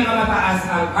ang pinakamataas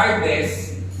ang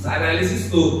hardness sa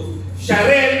analysis 2. Siya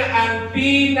rin ang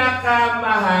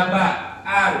pinakamahaba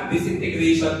ang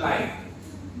disintegration time.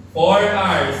 4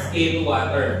 hours in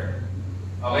water.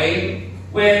 Okay?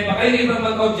 When baka yung ibang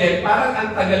mag-object, parang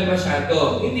ang tagal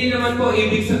masyado. Hindi naman po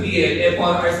ibig sabihin, 4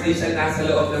 hours din siya nasa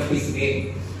loob ng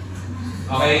pisngi.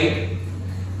 Okay?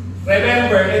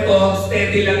 Remember, ito,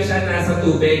 steady lang siya nasa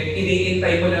tubig.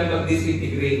 Iniintay mo lang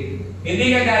mag-disintegrate. Hindi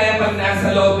kagaya pag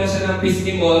nasa loob na siya ng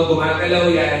pisngi mo, gumagalaw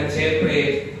yan,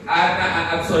 syempre, at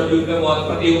na-absorb yung gamot,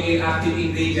 pati yung inactive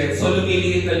ingredients. So,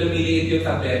 lumiliit na lumiliit yung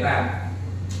tableta.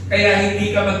 Kaya hindi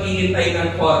ka mag-iintay ng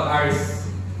 4 hours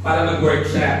para mag-work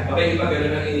siya. Okay, di ba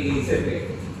gano'n ang iniisip eh.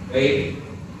 Okay?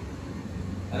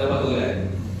 Ano ba tulad?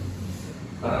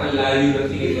 Parang ang layo ng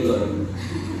tingin ko doon.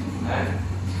 Ha?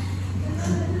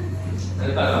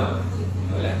 Ano pa no?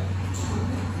 Wala.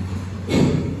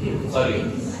 Sorry.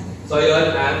 So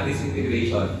yun ang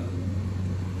disintegration.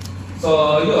 So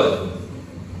yun.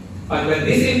 Pag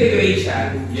nag-disintegrate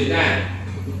siya, yun na.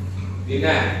 Yun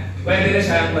na. Pwede na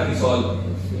siyang mag-dissolve.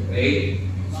 Okay?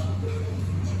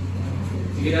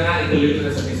 Sige na nga, ituloy ko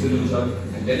na sa dissolution.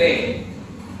 Nandiyan eh.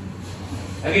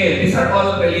 Again, these are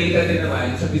all related din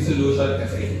naman sa dissolution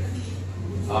kasi.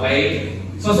 Okay?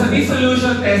 So sa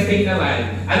dissolution testing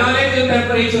naman, ano ulit yung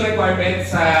temperature requirement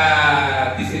sa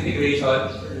disintegration?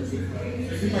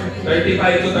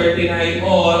 35 to 39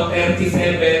 or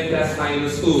 37 plus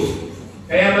minus 2.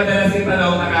 Kaya madalas yung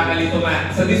tanong nakakalito man.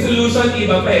 Sa dissolution,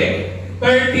 iba pa eh.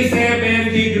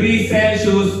 37 degrees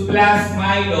Celsius plus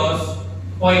minus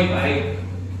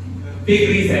 0.5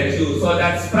 degrees Celsius. So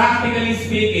that's practically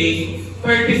speaking,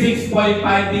 36.5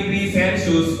 degrees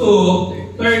Celsius to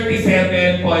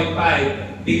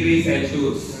 37.5 degrees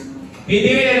Celsius. Hindi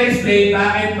rin explain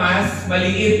bakit mas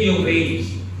maliit yung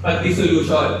range pag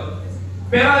dissolution.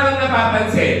 Pero anong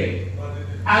napapansin?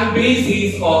 Ang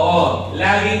basis, oo,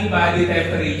 laging body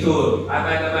temperature.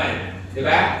 Tama naman. Di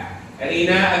ba?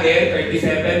 Kanina, again,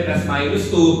 37 plus minus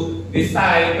 2. This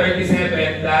time,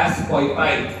 37 plus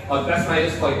 0.5 or plus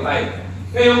minus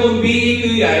 0.5. Ngayon, kung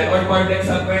BEQ yan or board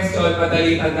exam question,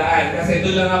 madali tandaan. Kasi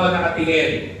doon lang ako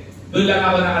nakatingin. Doon lang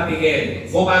ako nakatingin.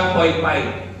 Mukhang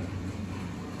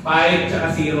 0.5. 5 tsaka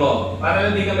 0.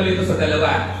 Para hindi ka malito sa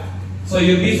dalawa. So,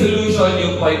 yung dissolution,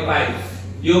 yung 0.5.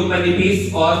 Yung manipis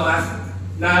or mas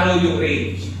narrow yung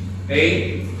range.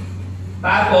 Okay?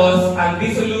 Tapos, ang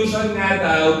dissolution nga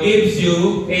daw gives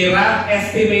you a rough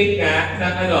estimate nga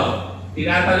ng ano,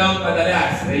 tinatanong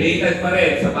madalas, related pa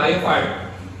rin sa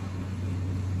BIOPHARM.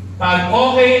 Pag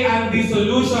okay ang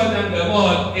dissolution ng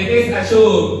gamot, it is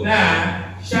assumed na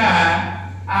siya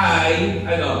ay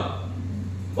ano,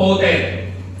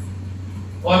 potent.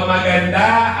 O maganda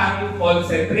ang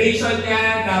concentration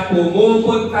niya na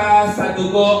pumupunta sa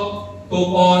dugo to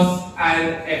cause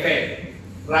an effect.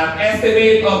 Rough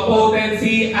estimate of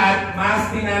potency at mas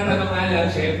tinatanong nga lang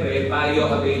syempre,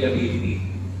 bioavailability.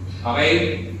 Okay?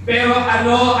 Pero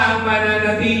ano ang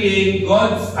mananatiling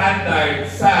gold standard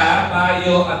sa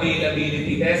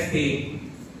bioavailability testing?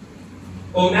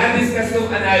 Kung na-discuss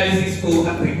yung analysis 2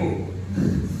 at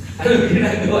 3 ano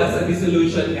ginagawa sa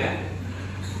dissolution nga?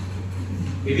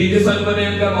 I-dissolve mo na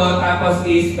yung gamot tapos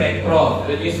i-spectro.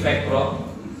 Alam niyo yung spectro?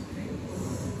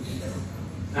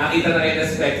 Nakita na kayo na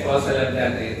spectro sa lab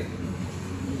natin.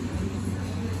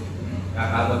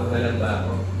 Kakabot na lang ba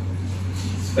ako?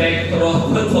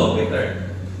 Spectrophotometer.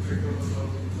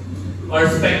 Or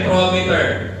spectrometer.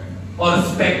 Or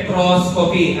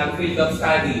spectroscopy, ang field of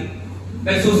study.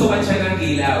 Nagsusukat siya ng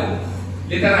ilaw.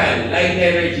 Literal, light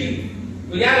energy.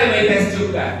 Kunyari may test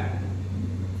tube ka.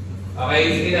 Okay,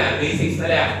 sige na, basics na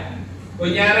lang.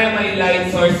 Kunyari may light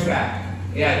source ka.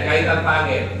 Ayan, kahit ang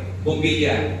pangit,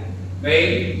 bumbilya. Okay?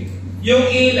 Yung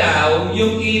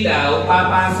ilaw,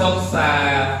 papasok sa,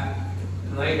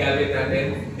 ano yung gamit natin?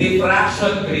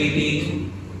 Diffraction grating.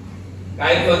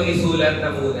 Kahit huwag isulat na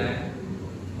muna.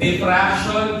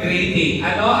 Diffraction grating.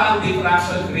 Ano ang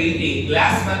diffraction grating?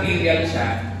 Glass material siya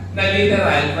na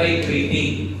literal may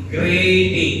grating.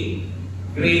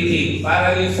 Grating.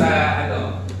 Para yung sa,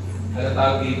 ano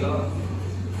tawag dito?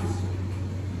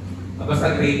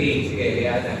 Basta grating. Sige,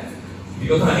 kaya na. Hindi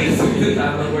ko makisip yung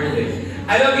tamang word eh.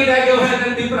 Ano ginagawa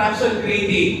ng diffraction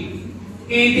grating?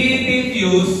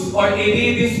 I-diffuse or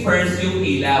i-disperse yung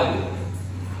ilaw.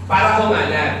 Para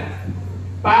kumalat.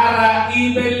 Para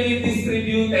evenly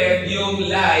distributed yung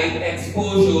light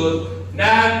exposure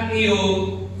ng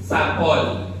iyong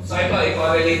sample. So ito,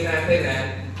 i-correlate natin ha.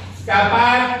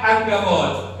 Kapag ang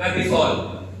gamot na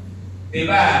dissolve, di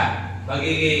ba,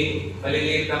 magiging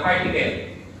maliliit na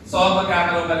particle. So,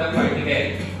 magkakaroon ka ng particle.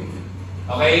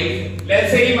 Okay?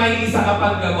 Let's say may isa ka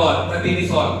pang gamot na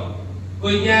dinisol.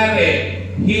 Kunyari,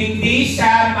 hindi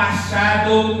siya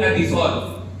masyadong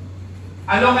na-dissolve.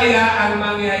 Ano kaya ang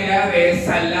mangyayari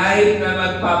sa light na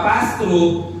magpapass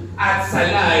through at sa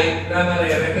light na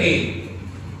mare-retain?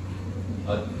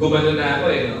 Gumano na ako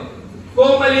no?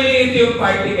 Kung maliliit yung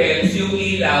particles, yung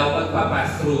ilaw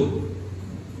magpapass through.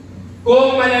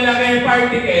 Kung malalaki yung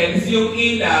particles, yung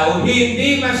ilaw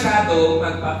hindi masyado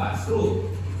magpapass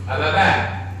through. Tama ba?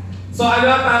 So ano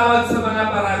ang tawag sa mga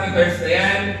parameters na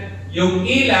yan? Yung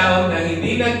ilaw na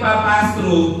hindi nagpapass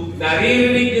through,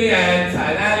 naririnig nyo yan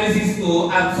sa analysis 2,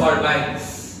 absorbance.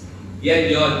 Yan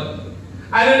yun.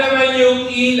 Ano naman yung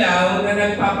ilaw na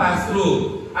nagpapass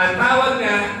through? Ang tawag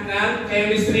nga ng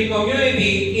chemistry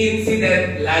community,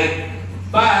 incident light.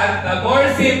 But the more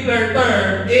simpler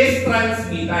term is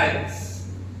transmittance.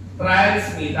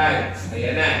 Transmittance.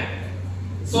 Ayan na.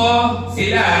 So,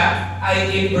 sila ay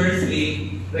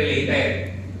inversely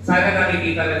related. Sana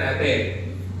nakikita na natin.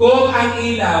 Kung ang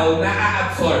ilaw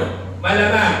na-absorb,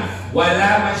 malamang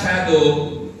wala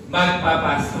masyadong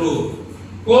magpapass through.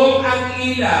 Kung ang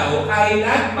ilaw ay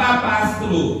nagpapass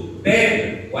through,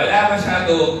 then wala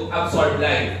masyadong absorb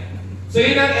light. So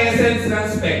yun ang essence ng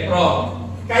spectrum.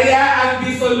 Kaya ang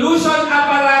dissolution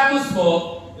apparatus mo,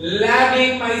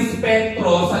 laging may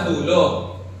spektro sa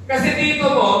dulo. Kasi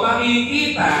dito mo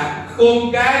makikita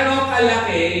kung gaano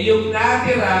kalaki yung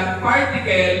natirang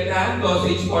particle ng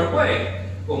dosage form mo eh.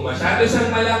 Kung masyado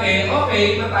siyang malaki,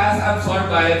 okay, mataas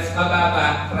absorbance,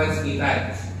 mababa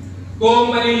transmittance.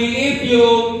 Kung maliliit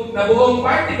yung nabuong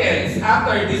particles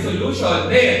after dissolution,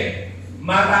 then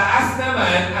mataas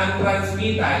naman ang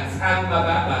transmittance, ang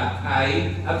mababa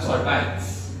ay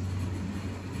absorbance.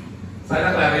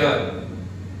 Sana klaro yun?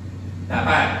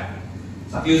 Dapat.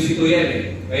 Sa QC2 yan eh.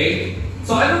 Okay?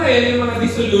 So ano ngayon yung mga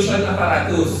dissolution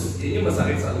apparatus? Yan yung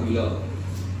masakit sa ulo.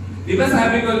 Di ba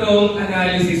sabi ko nung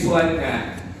analysis 1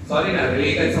 nga, sorry na,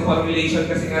 related sa formulation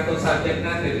kasi nga itong subject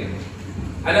natin eh.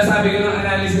 Ano sabi ko ng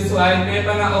analysis 1? May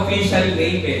mga official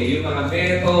name eh. Yung mga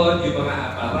method, yung mga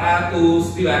apparatus,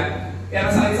 di ba? Kaya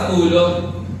masakit sa ulo.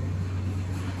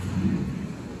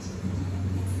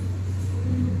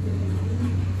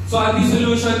 So, ang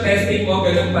dissolution testing mo,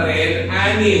 ganun pa rin.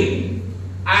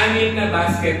 6 na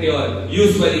basket yon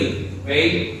usually.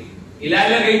 Okay?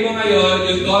 Ilalagay mo ngayon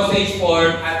yung dosage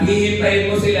form at hihintayin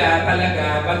mo sila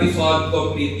talaga ma-dissolve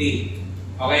completely.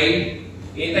 Okay?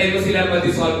 Hihintayin mo sila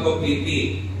ma-dissolve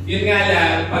completely. Yun nga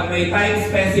lang, pag may time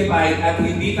specified at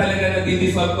hindi talaga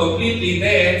nag-dissolve completely,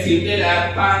 then simple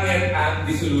lang, pangit ang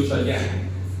dissolution niya.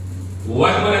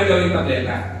 Huwag mo na gawin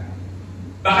tableta.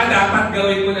 Baka dapat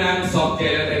gawin mo ng soft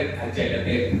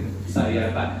gelatin.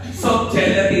 Sayang pa. Soft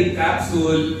gelatin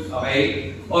capsule,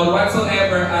 okay? Or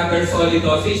whatsoever other solid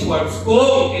dosage forms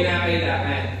kung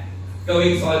kinakailangan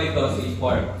gawing solid dosage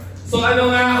form. So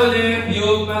ano nga ulit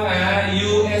yung mga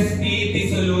USB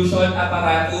dissolution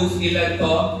apparatus? Ilan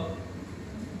to?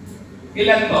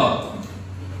 Ilan to?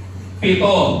 7.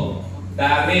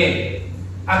 Dami.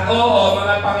 At oo,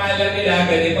 mga pangalan nila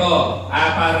ganito.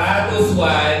 Apparatus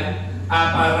 1,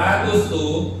 apparatus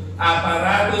 2,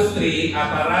 apparatus 3,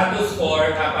 apparatus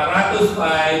 4, apparatus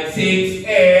 5, 6,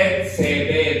 and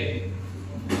 7.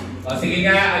 O sige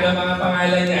nga, ano mga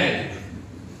pangalan yan?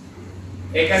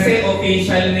 Eh kasi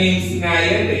official names nga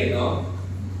yan eh, no?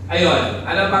 Ayun,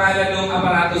 ano pangalan ng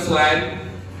apparatus 1?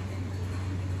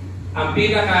 Ang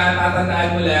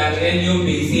pinaka-tatandaan mo lang, yan yung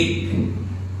basic.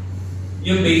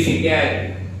 Yung basic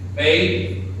yan. Okay?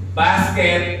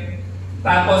 Basket,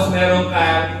 tapos meron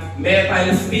ka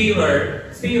metal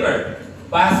stirrer,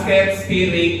 basket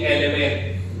steering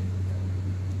element.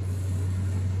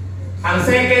 Ang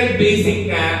second basic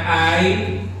nga ay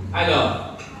ano?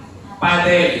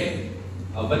 Paddle.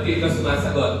 O, ba't yung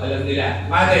sumasagot? Alam nila.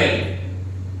 Paddle.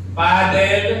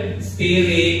 Paddle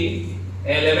steering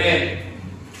element.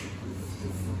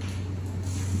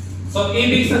 So,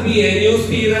 ibig sabihin, yung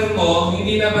steerer mo,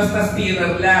 hindi na basta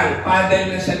steerer lang.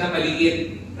 Paddle na siya na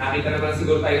maliit. Nakita naman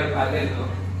siguro tayo ng paddle, no?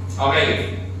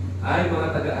 Okay. Ay, mga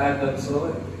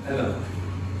taga-Adamson. Ano?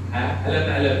 Ha? Alam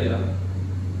na alam nyo?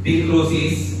 Big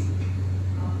Cruises.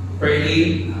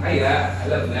 Pearly. Kaya,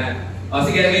 alam na. O,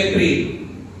 sige, lagay 3.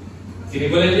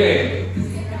 Sinimulan nyo eh.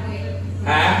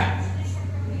 Ha?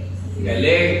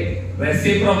 Galing.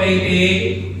 Reciprocating.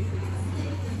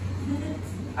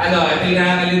 Ano? Ito yung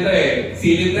nakakalito eh.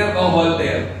 Cylinder o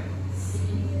holder?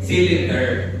 Cylinder.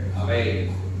 Okay.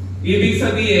 Ibig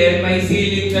sabihin, may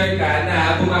cylinder ka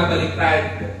na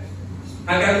bumabaliktad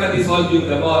hanggang ma-dissolve yung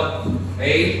gamot.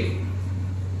 Okay?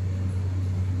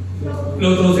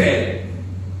 Flow through cell.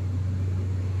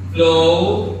 Flow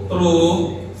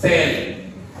through cell.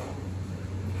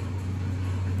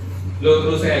 Flow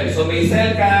through cell. So may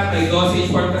cell ka, may dosage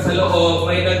form ka sa loob,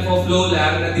 may nagpo-flow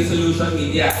lang na dissolution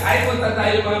media. Ay, punta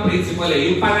tayo mga principle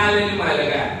eh. Yung pangalan yung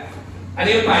mahalaga. Ano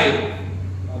yung pipe?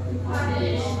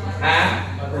 Ha?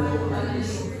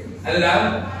 Ano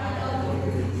daw?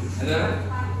 Ano?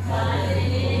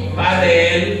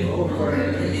 Paddle.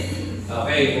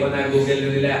 Okay, kung na Google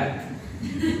na nila.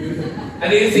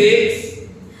 Ano yung 6?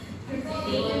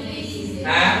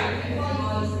 Ha?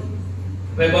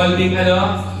 Revolving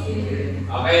ano?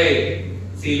 Okay.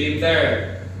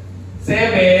 Cylinder.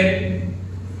 7.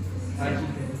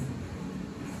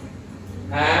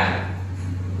 Ha?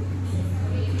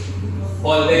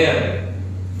 Holder.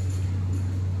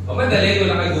 O madali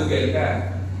kung naka-Google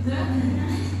ka.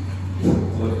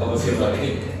 Sumunod ka mo si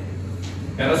Ronnie.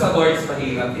 Pero sa boards,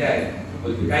 mahirap yan.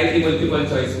 Kahit multiple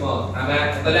choice mo.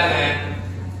 Tama? Ito lang ha.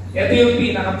 Ito yung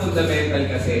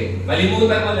pinaka-fundamental kasi.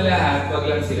 Malimutan mo na lahat, wag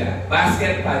lang sila.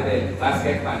 Basket paddle.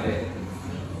 Basket paddle.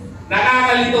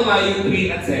 Nakakalito nga yung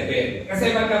 3 at 7.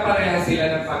 Kasi magkapareha sila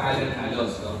ng pangalan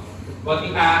halos. No?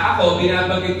 Ako,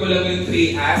 binabanggit ko lang yung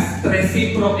 3 as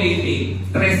reciprocating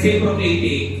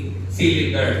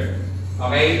cylinder.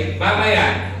 Okay?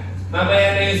 Mamaya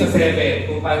na yun sa 7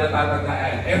 kung paano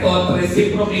tatandaan. Ito,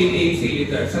 reciprocating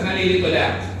cylinder. Sa nalilito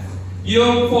lang.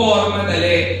 Yung 4,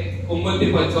 madali. Kung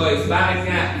multiple choice. Bakit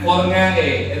nga? 4 nga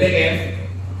eh. Ito F.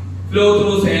 Flow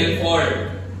through cell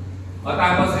 4. O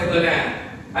tapos ito na.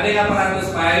 Ano yung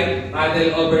apparatus 5?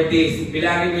 Paddle over disc.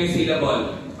 Bilangin mo yung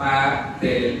syllable.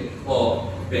 Paddle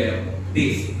over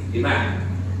disc. 5.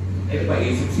 Eh,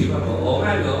 paisip-sipa mo. Oo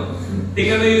nga, no?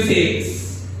 Tingnan mo yung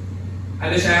 6.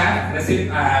 Ano siya?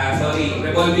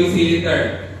 Revolving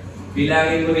cylinder.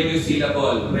 Bilangin mo rin yung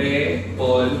syllable.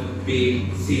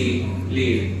 Revolving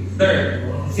cylinder.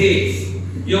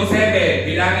 6. Yung 7.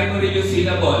 Bilangin mo rin yung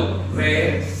syllable.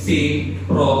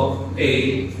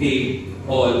 Reciprocating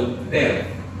holder.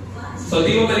 So,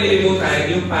 di mo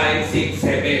malilimutan yung 5, 6,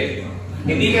 7.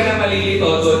 Hindi ka na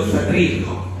malilito doon sa 3.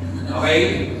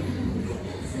 Okay?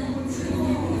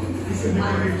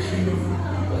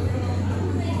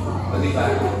 O, diba?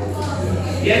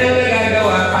 Yan ang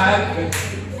nagagawa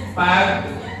pag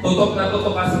tutok na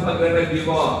tutok ka sa pagre-review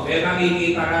mo. May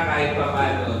makikita ka kahit pa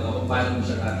paano kung paano mo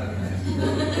siya tatandaan.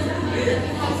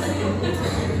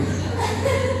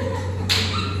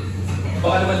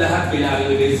 Baka naman lahat bilangin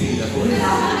mo yung syllable.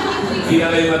 Hindi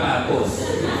na kayo matapos.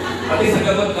 Pati sa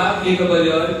gamot ba, applicable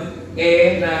yun?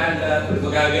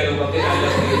 Magagano ba kinala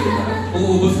sa iyo?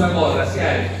 Uubos ng oras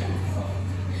yan.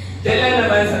 Diyan lang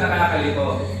naman sa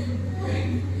nakakalito.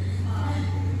 Okay.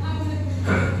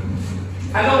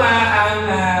 Ano nga ang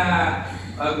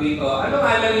ano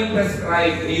nga lang yung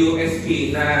prescribed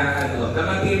USP na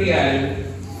material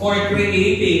for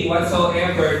creating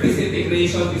whatsoever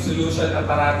disintegration dissolution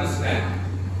apparatus na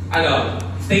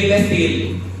stainless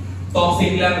steel.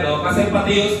 Toxic lang, no? Kasi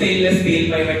pati yung stainless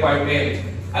steel may requirement.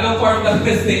 Anong form ng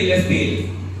stainless steel?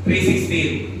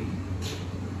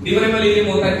 316. Hindi mo rin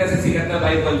malilimutan kasi sikat na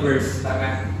Bible verse.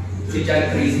 Tama? Si John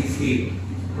 3:16.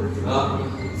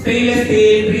 Stainless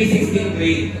steel, 316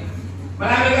 grade.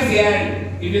 Marami kasi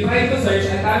yan. If you try to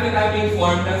search, ang dami-daming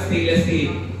form ng stainless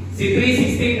steel. Si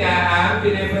 316 na ang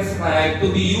pinaprescribe to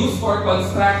be used for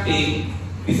constructing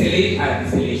dissolution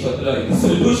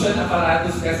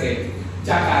apparatus kasi,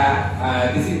 tsaka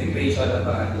disintegration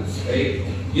apparatus. Okay?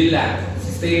 Yun lang.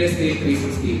 Stainless steel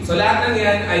 316. So lahat ng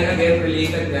yan ay again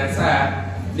related na sa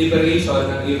liberation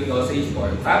ng iyong dosage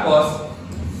form. Tapos,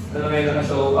 ano ngayon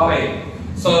naka-show? Okay.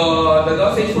 So, the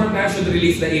dosage form na should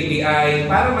release the API.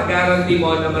 Para mag-guarantee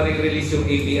mo na ma-release yung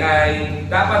API,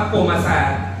 dapat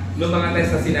pumasa ng mga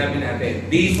test na sinabi natin.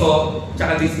 DISO,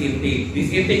 tsaka disintake.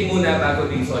 Disintake muna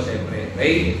bago DISO, syempre.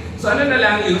 Okay? So, ano na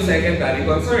lang yung secondary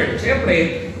concern?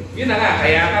 Syempre, yun na nga,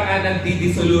 kaya ka nga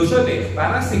nag-dissolution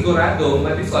para sigurado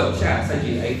ma-dissolve siya sa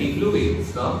GIT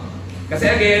fluids, no? Kasi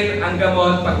again, ang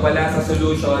gamot pag wala sa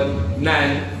solution,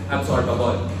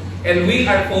 non-absorbable. And we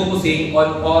are focusing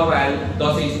on oral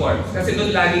dosage forms. Kasi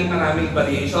doon laging maraming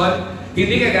variation.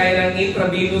 Hindi kagaya ng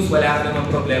intravenous, wala ka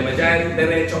namang problema dyan.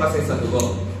 Diretso kasi sa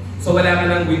dugo. So wala ka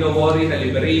nang winowori na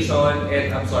liberation and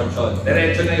absorption.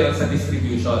 Diretso na yon sa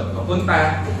distribution.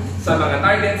 Mapunta sa mga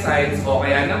target sites o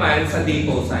kaya naman sa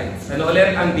depot sites. Ano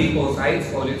ulit ang depot sites?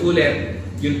 Ulit-ulit,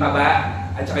 yung taba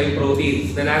at saka yung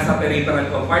proteins na nasa peripheral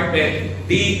compartment,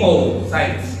 depot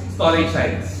sites, storage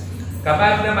sites.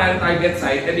 Kapag naman target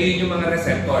site, edi yun yung mga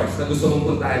receptors na gusto mong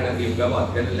puntahan ng iyong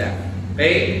gamot. Ganun lang.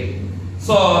 Okay?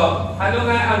 So, ano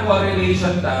nga ang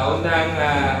correlation daw ng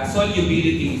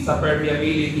solubility sa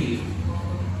permeability?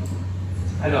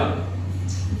 Ano?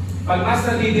 Pag mas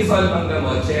nadidissolve ang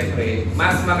gamot, syempre,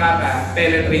 mas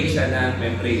makaka-penetrate siya ng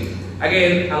membrane.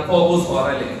 Again, ang focus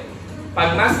oral eh.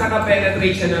 Pag mas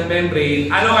naka-penetrate siya ng membrane,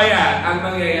 ano kaya ang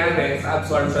mangyayari sa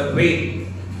absorption rate?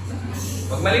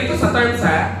 Pag malito sa terms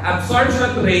ha,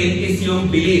 absorption rate is yung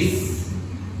bilis.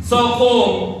 So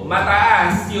kung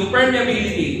mataas yung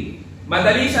permeability,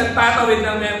 madali siyang tatawid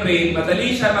ng membrane,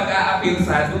 madali siya mag-a-appeal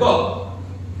sa dugo.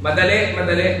 Madali.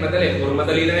 Puro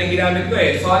madali na yung ginamit ko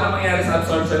eh. So ano mangyayari sa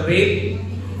absorption rate?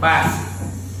 Fast.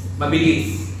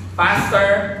 Mabilis.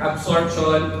 Faster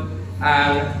absorption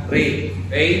ang rate.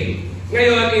 Okay?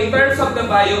 Ngayon, in terms of the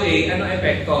bio-A, ano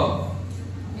epekto?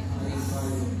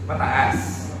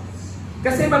 Mataas.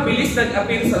 Kasi mabilis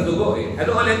nag-appeal sa dugo eh.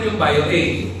 Ano ulit yung bio-A?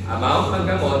 Amount ng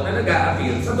gamot na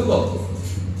nag-a-appeal sa dugo.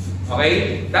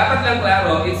 Okay? Dapat lang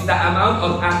klaro, it's the amount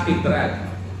of active drug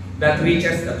that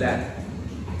reaches the blood.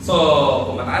 So,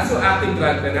 kung mataas yung active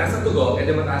drug na nasa dugo,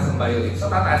 edi mataas ang bio-A. So,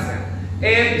 tataas na.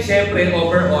 And, syempre,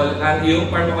 overall, ang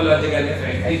yung pharmacological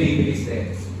effect ay bibilis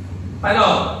din. Paano?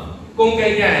 Kung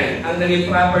ganyan, ang naging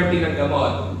property ng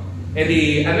gamot,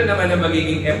 edi ano naman ang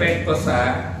magiging epekto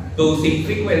sa dosing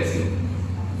frequency?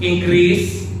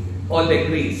 Increase o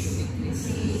decrease?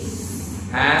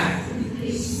 Ha?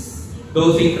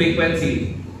 Dosing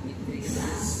frequency.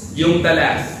 Yung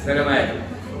dalas na naman.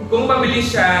 Kung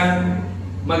mabilis siyang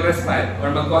mag-respond or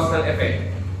mag-cause ng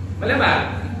effect, malamang,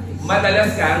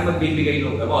 madalas kang magbibigay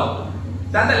ng gamot.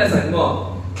 Dadalasan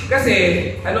mo. Kasi,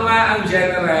 ano nga ang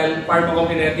general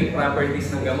pharmacokinetic properties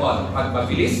ng gamot? Pag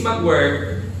mabilis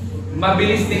mag-work,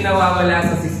 mabilis din nawawala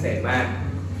sa sistema.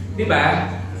 Diba?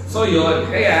 So yun,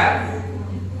 kaya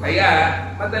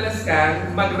madalas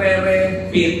kang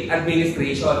magre-repeat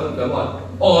administration ng gamot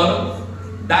or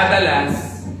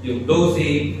dadalas yung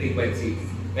dosing frequency.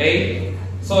 Okay?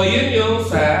 So yun yung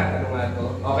sa, ano nga to?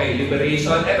 Okay,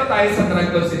 liberation. Ito tayo sa drug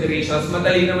considerations.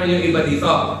 Madali naman yung iba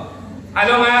dito.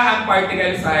 Ano nga ang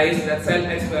particle size? That's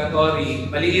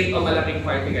self-explanatory. Maliit o malaking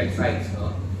particle size,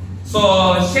 no? So,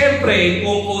 syempre,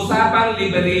 kung usapang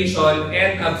liberation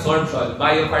and absorption,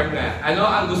 BIOPHARM nga, ano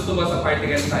ang gusto mo sa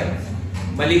particle size?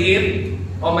 Maliit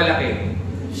o malaki?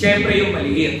 Syempre yung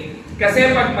maliit.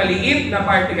 Kasi pag maliit na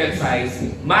particle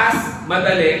size, mas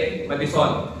madali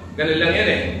ma-dissolve. Ganun lang yan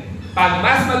eh. Pag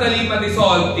mas madali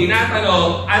ma-dissolve,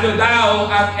 tinatanong ano daw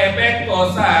ang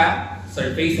epekto sa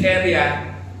surface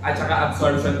area at saka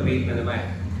absorption rate na naman.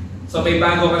 So may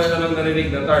bago ka na naman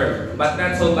narinig na term, but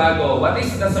not so bago. What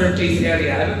is the surface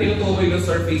area? Ano tinutukoy ng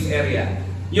surface area?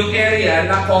 Yung area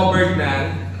na covered ng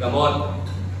gamot.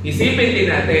 Isipin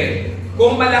din natin,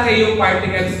 kung malaki yung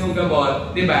particles ng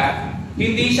gamot, di ba,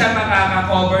 hindi siya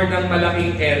makaka-cover ng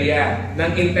malaking area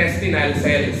ng intestinal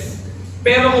cells.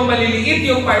 Pero kung maliliit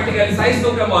yung particle size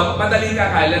ng gamot, madali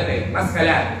kakalat eh, mas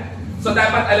kalat. So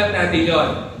dapat alam natin yon.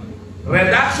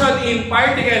 Reduction in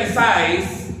particle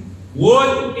size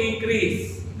would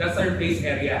increase the surface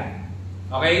area.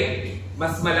 Okay?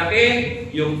 Mas malaki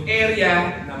yung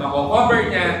area na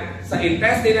mako-cover niya sa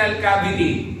intestinal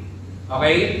cavity.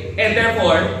 Okay? And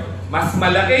therefore, mas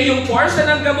malaki yung portion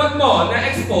ng gamot mo na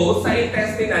exposed sa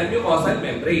intestinal mucosal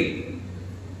membrane.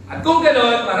 At kung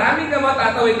gano'n, maraming gamot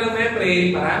tatawid ng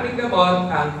membrane, maraming gamot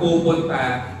ang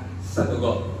pupunta sa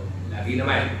dugo. Lagi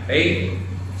naman. Okay?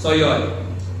 So, yun.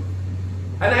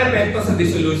 Ano ang epekto sa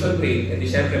dissolution rate? Hindi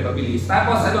syempre mabilis.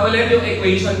 Tapos, ano ulit yung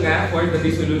equation nga for the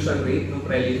dissolution rate ng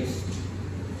prelims?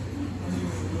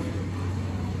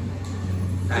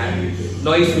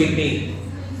 Noise-Whitney.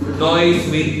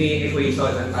 Noise-Whitney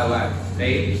equation ang tawag.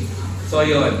 Okay? So,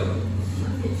 yun.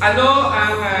 Ano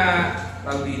ang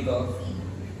tawag dito?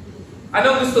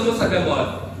 Ano gusto mo sa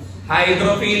gamot?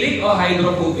 Hydrophilic o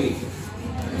hydrophobic?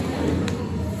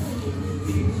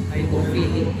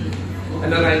 Hydrophilic.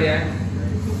 Ano nga niya?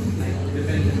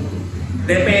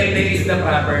 Depende is the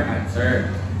proper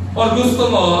answer. Or gusto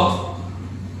mo,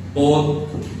 both.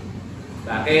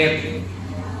 Bakit?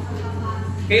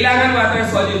 Kailangan water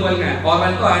soluble nga.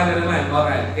 Oral to na naman,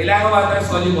 oral. Kailangan water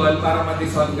soluble para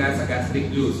ma-dissolve nga sa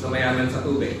gastric juice na mayaman sa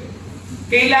tubig.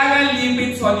 Kailangan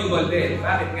lipid soluble din.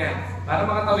 Bakit nga? Para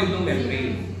makatawid ng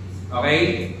membrane. Okay?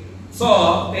 So,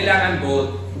 kailangan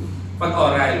both pag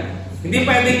oral. Hindi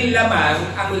pwedeng lamang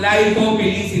ang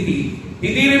lipophilicity.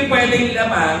 Hindi rin pwedeng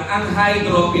lamang ang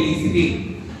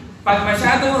hydrophilicity. Pag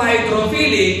masyadong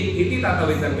hydrophilic, hindi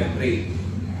tatawid ng membrane.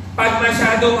 Pag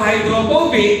masyadong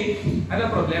hydrophobic, ano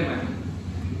problema?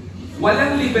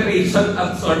 Walang liberation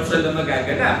absorption na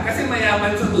magaganap. Kasi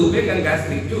mayaman sa tubig ang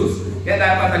gastric juice. Kaya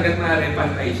dapat hanggat maaari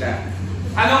pantay siya.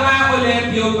 Ano nga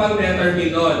ulit yung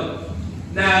pang-determinol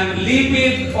ng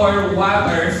lipid or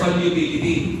water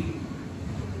solubility?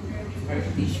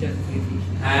 Artificial.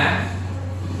 Ha?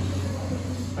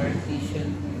 Partition.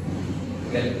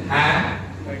 Ha?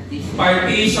 Partition.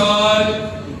 Partition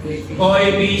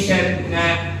coefficient nga.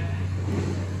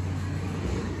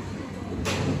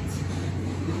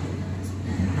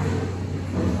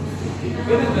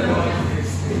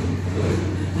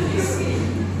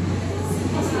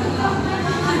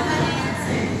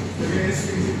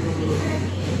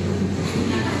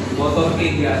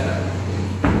 Motorcade yata.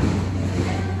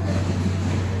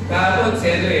 Tapos,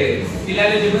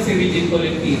 kilala niyo ba si Regine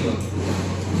Tolentino?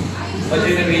 O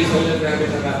generation lang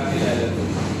namin nakakakilala ko.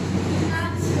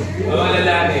 O mga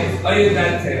lalaki. O yung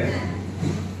dancer.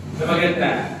 Na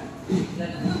maganda.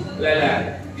 Lala.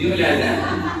 Di mo lala.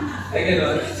 Ay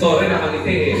gano'n. Sorry,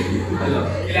 nakangiti eh. Ano?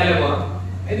 Kilala mo?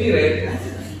 Ay di rin.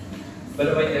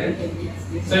 Bala ba niya?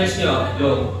 Search nyo.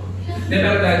 Long. Hindi,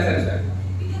 pero dancer siya.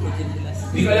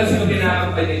 Hindi ko alam sino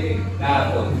pinakampanya niya.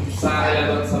 Kahapon. Sa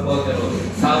alamang sa Botero.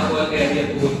 Southwall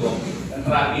area Tubo. Ang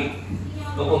traffic.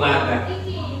 Nung umaga.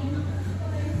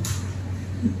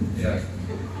 Yeah.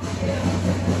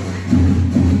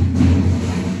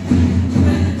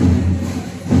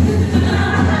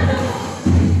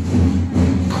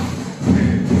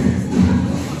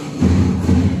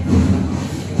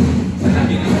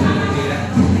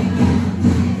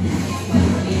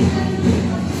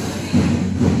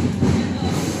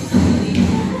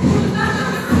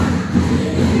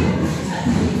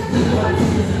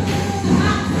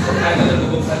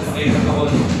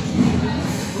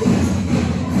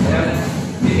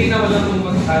 Tingnan mo lang kung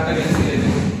magtatagal sila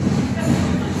dito.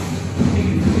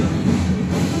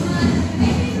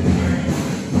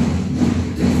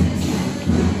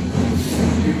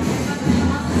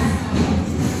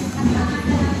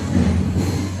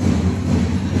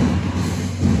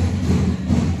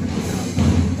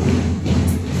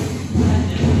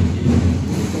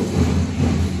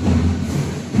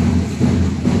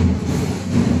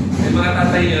 May mga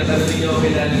tatay niyo, tanongin niyo kung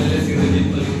kilala nila si Regine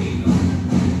Tolentino.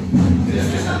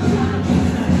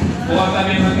 Huwag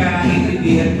kami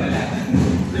magkakaintindihan pala.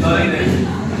 Okay na.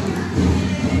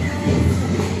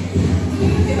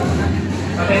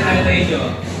 Pakitantay nyo.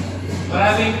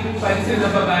 Maraming pansin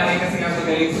na babae kasi nga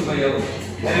magaling sumayaw.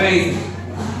 Anyways,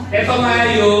 ito nga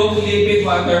yung liquid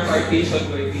water partition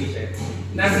coefficient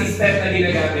na system na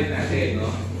ginagamit natin. No?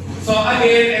 So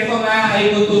again, ito nga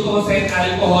ay tututusin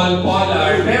alcohol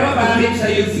polar. Pero bakit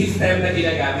siya yung system na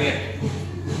ginagamit?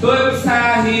 Doon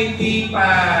sa hindi pa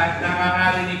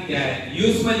nakakarinig yan,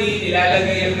 usually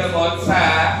nilalagay ang gamot sa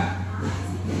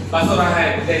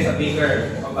basurahan, hindi sa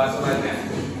beaker, o basurahan na.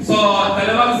 So,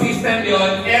 dalawang system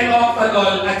yon,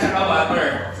 N-octanol at saka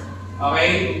water.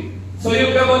 Okay? So,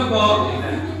 yung gamot mo,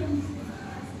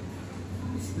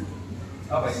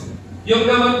 okay. Yung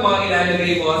gamot mo,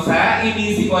 ilalagay mo sa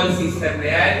immiscible system na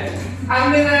yan.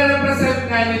 Ang nire-represent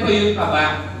nga nito yung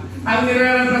taba. Ang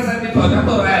nire-represent nito,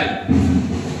 natural.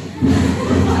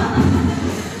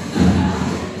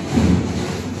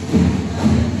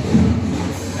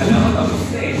 Alam mo,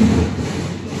 tapos na eh.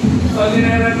 So,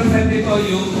 nire-represent nito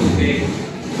yung tubig.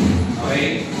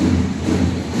 Okay?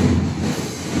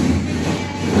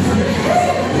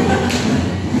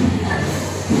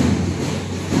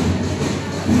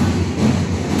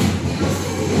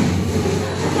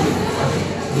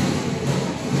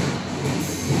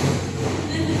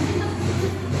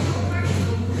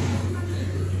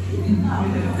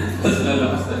 Tapos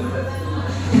lalabas na.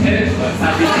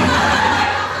 Sabi niya.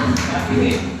 Sabi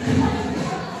niya.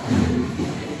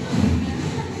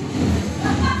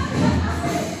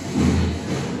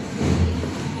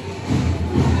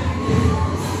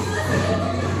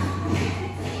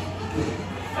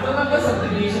 Ano nga ba sa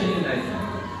tradition yun na?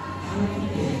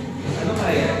 Ano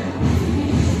kaya?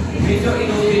 Medyo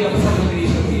inuwi ako sa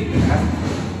tradition dito.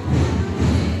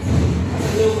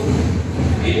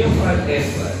 Yung front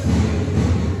desk ba?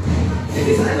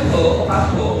 Hindi sa ano to? O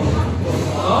kapo?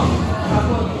 No?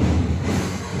 Kapo?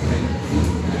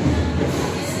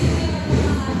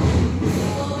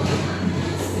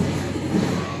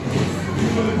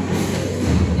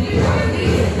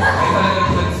 Ay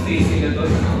talagang mag-stacey na to.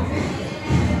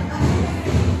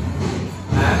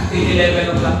 Ha?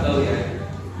 11 o'clock daw yan.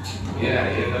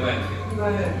 Yan naman.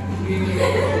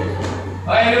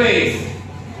 Anyways.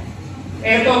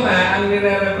 Ito nga ang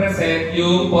nire-represent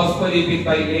yung phospholipid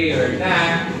bilayer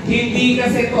na hindi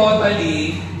kasi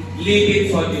totally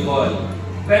lipid soluble.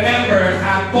 Remember,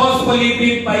 ang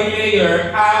phospholipid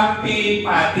bilayer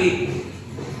amphipathic.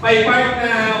 May part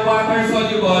na water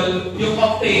soluble, yung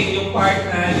octane, yung part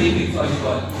na lipid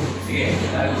soluble. Sige,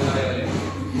 dahil mo na kayo ulit.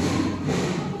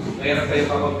 Mayroon kayo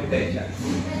pa kompetensya.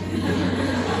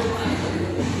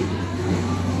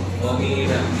 Humingi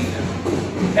na.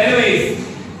 Anyways,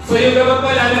 So yung gamot mo,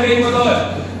 lalagay mo doon.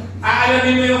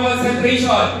 Aalamin mo yung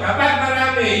concentration. Kapag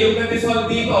marami yung na-dissolve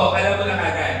dito, alam mo na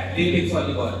kagad, lipid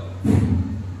soluble.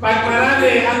 Pag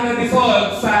marami ang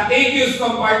na-dissolve sa aqueous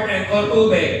compartment o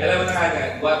tubig, alam mo na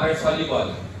kagad, water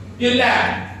soluble. Yun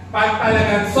lang. Pag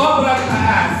talagang sobrang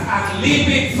taas ang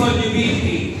lipid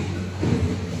solubility,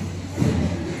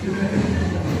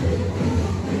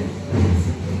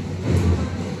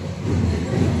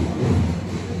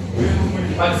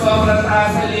 pag sobrang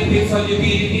taas ang lipid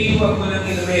solubility, huwag mo nang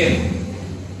inumin.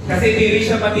 Kasi hindi rin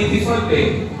siya matidissolve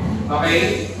eh. Okay?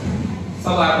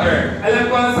 Sa water. Alam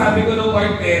ko ang sabi ko ng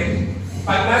partner,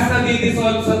 pag mas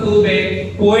nadidissolve sa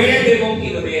tubig, pwede mong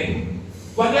inumin.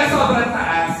 Huwag na sobrang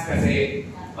taas kasi,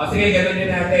 o sige, gano'n din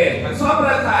natin. Pag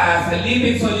sobrang taas ang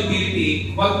lipid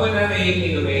solubility, huwag mo na rin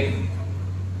inumin.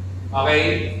 Okay?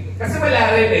 Kasi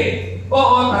wala rin eh.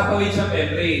 Oo, tatawid siya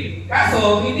membrane.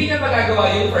 Kaso, hindi niya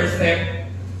magagawa yung first step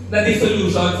na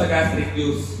dissolution sa gastric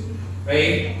juice.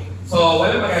 Okay? So,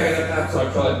 walang magaganap na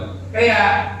absorption. Kaya,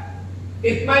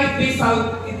 it might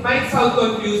sound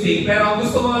confusing, pero ang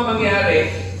gusto mo nga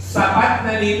mangyari, sapat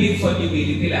na lipid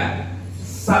solubility lang,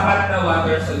 sapat na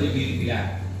water solubility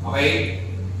lang. Okay?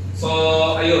 So,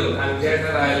 ayun, ang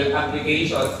general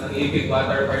applications ng lipid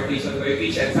water partition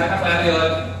coefficient. Sana klaro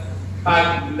yun,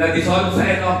 pag na-dissolve sa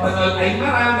N-octanol ay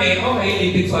marami, okay,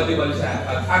 lipid soluble siya.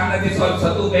 Pag ang na-dissolve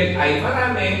sa tubig ay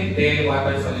marami, then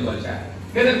water soluble siya.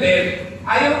 Ganun din,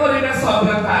 ayaw ko rin na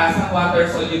sobrang taas ang water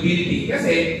solubility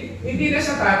kasi hindi na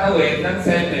siya tatawid ng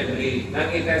cell membrane, ng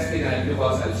intestinal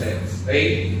mucosal cells.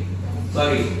 Okay?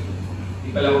 Sorry, hindi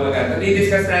pala maganda.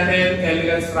 I-discuss natin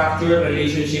chemical structure,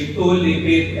 relationship to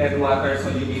lipid and water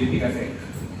solubility kasi.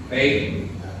 Okay?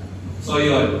 So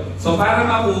yun. So para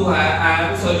makuha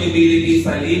ang solubility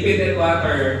sa lipid and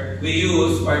water, we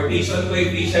use partition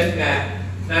coefficient na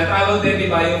tawag din ni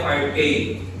BIOPHARM K.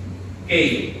 K.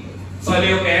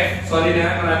 Sorry yung F. Sorry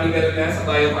na, maraming ganun na sa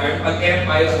BIOPHARM. Pag F,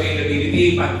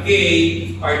 bioavailability. Pag K,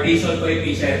 partition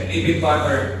coefficient. Lipid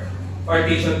water,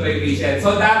 partition coefficient.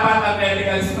 So dapat ang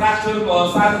chemical structure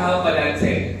mo somehow balance.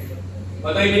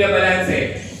 Ano yung binabalance?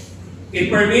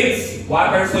 It permits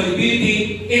water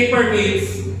solubility. It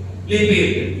permits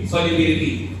lipid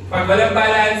solubility. Pag walang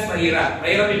balance, mahirap.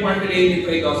 Mahirap i-formulate ito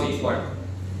yung dosage form.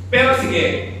 Pero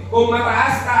sige, kung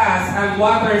mataas-taas ang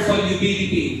water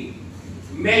solubility,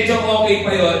 medyo okay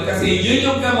pa yun kasi yun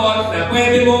yung gamot na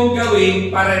pwede mong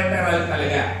gawing parenteral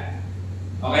talaga.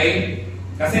 Okay?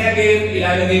 Kasi again,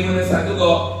 ilalagay mo na sa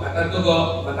dugo at ang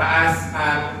dugo, mataas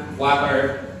ang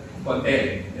water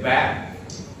content. Diba?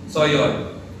 So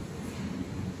yun.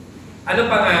 Ano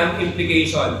pa nga ang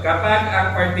implication? Kapag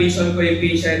ang partition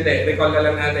coefficient, recall na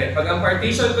lang natin, pag ang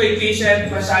partition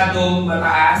coefficient masyadong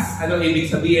mataas, ano ibig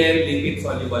sabihin? Lipid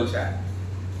soluble siya.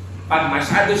 Pag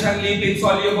masyado siyang lipid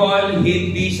soluble,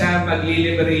 hindi siya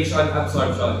magli-liberation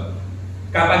absorption.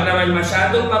 Kapag naman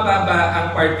masyadong mababa ang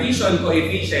partition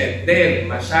coefficient, then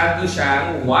masyado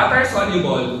siyang water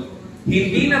soluble,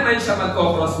 hindi naman siya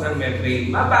magkocross ng membrane,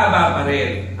 mababa pa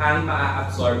rin ang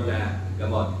maa-absorb na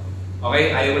gamot.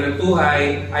 Okay? Ayaw mo ng tuhay,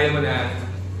 ayaw mo ng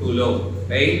tulog.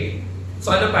 Okay?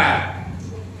 So ano pa?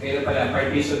 Ayan na pala,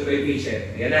 partition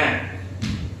coefficient. Ayan na.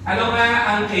 Ano nga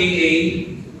ang Ka?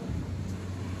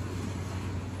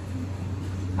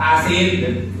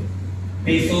 Acid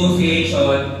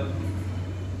dissociation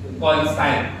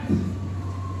constant.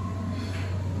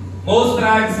 Most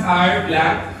drugs are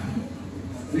black.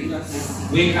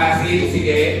 Weak acid.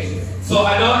 Sige. So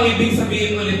ano ibig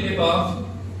sabihin ulit nito?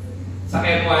 Sa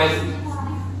M1,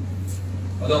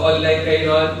 although online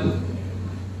kayo nun,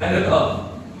 ano to?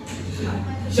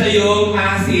 Siya yung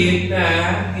acid na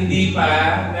hindi pa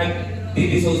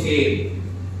nag-dissociate.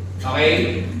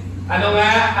 Okay? Ano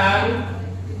nga ang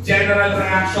general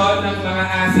reaction ng mga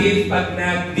acid pag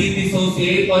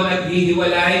nag-dissociate o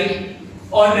naghihiwalay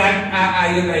o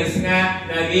nag-ionize nga,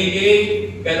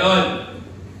 nagiging ganon.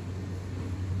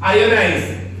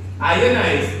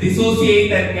 Ionize,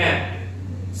 dissociated nga.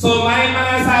 So may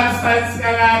mga substance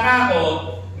ka nga ako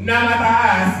na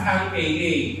mataas ang Ka.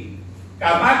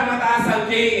 Kapag mataas ang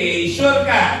Ka, sure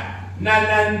ka na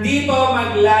nandito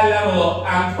maglalaro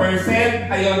ang percent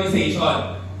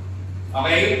ionization.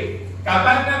 Okay?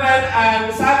 Kapag naman ang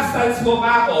substance mo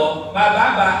ako,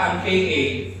 mababa ang Ka,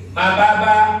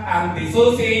 mababa ang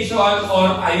dissociation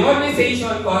or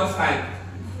ionization constant,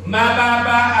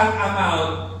 mababa ang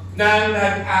amount na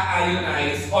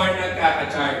nag-ionize or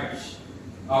nagkaka-charge.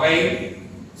 Okay?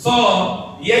 So,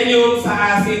 yan yung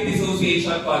sa acid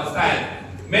dissociation constant.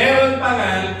 Meron pa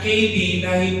nga Kd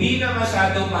na hindi na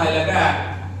masyadong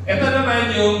mahalaga. Ito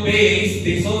naman yung base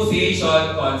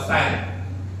dissociation constant.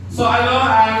 So ano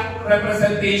ang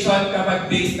representation kapag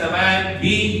base naman? B,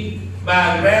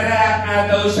 magre-react nga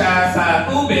daw siya sa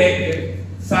tubig,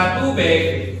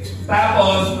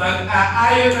 tapos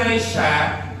mag-ionize siya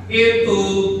into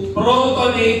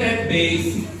protonated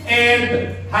base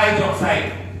and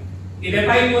hydroxide.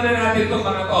 I-define muna natin itong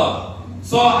mga to.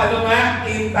 So ano nga?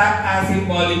 Intact acid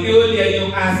molecule, yan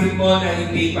yung acid mo na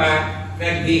hindi pa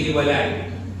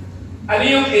naghihiwalay. Ano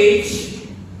yung H?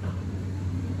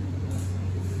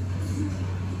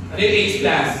 Ano yung H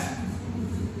plus?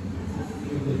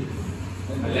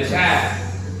 Wala siya.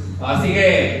 O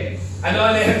sige. Ano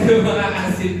ulit yung mga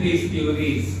acid-base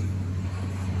theories?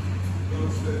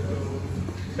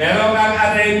 Meron kang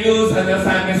Arrhenius. Ano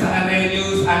sabi sa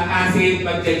Arrhenius? Ang acid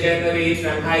magge-generate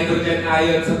ng hydrogen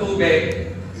ion sa tubig.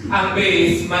 Ang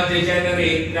base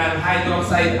magge-generate ng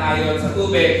hydroxide ion sa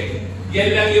tubig.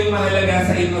 Yan lang yung mahalaga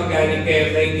sa inorganic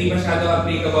chem na hindi masyado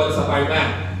applicable sa pharma.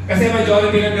 Kasi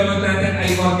majority ng gamot natin ay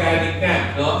organic na,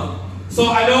 no? So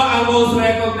ano ang most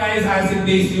recognized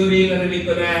acid-base theory? Narinig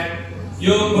ko na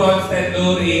yung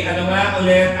Bronsted-Lowry. Ano nga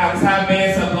ulit ang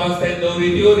sabi sa Bronsted-Lowry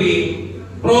theory?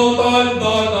 Proton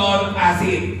donor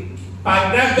acid. Pag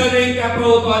nag-donate ka,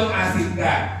 proton acid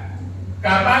ka.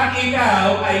 Kapag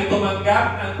ikaw ay tumanggap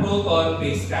ng proton,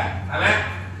 base ka.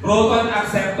 Tama? Proton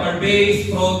acceptor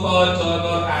base, proton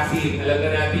donor acid. Alam na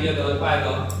natin yun doon pa,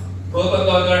 no? Proton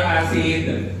donor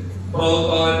acid,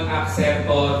 proton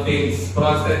acceptor base.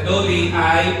 Bronsted-Lowry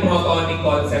ay protonic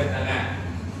concept na nga.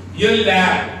 Yun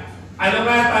lang. Ano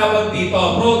nga tawag dito?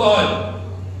 Proton.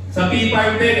 Sa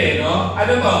BIOPHARM din eh, no?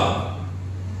 Ano to?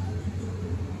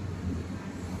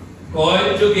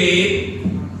 Conjugate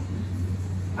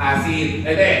acid.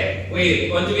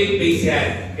 Wait. Conjugate base yan.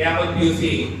 Kaya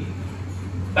confusing.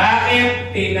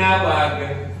 Bakit tinawag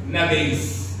na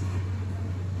base?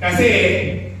 Kasi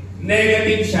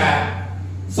negative siya.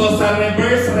 So sa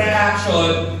reverse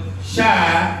reaction, siya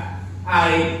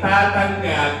ay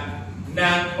tatanggap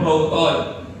ng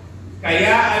proton.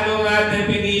 Kaya ano nga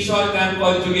definition ng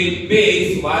conjugate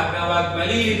base? Wag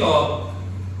malilito.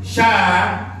 Siya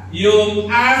yung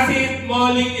acid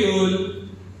molecule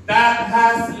that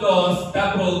has lost the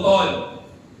proton.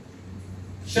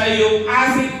 Siya yung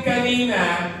acid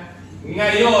kanina,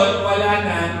 ngayon wala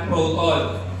ng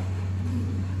proton.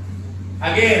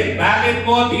 Again, bakit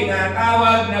mo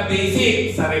tinatawag na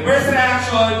basic? Sa reverse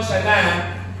reaction, siya na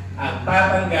ang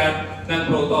tatanggap ng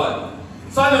proton.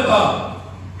 So ano to?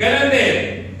 Ganun din.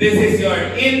 This is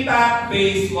your intact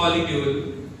base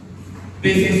molecule.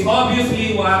 This is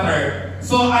obviously water.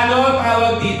 So ano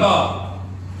tawag dito?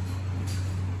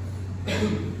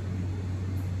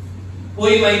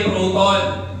 Uy, may proton.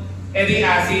 E di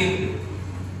acid.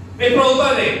 May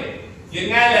proton eh. Yun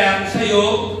nga lang, siya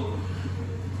yung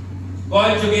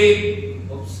conjugate.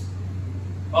 Oops.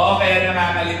 Oo, kaya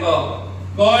nakakalito.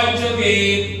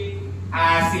 Conjugate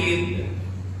acid.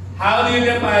 How do you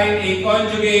define a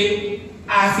conjugate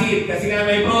acid? Kasi nga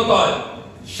may proton.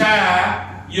 Siya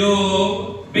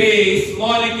yung base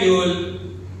molecule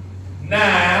na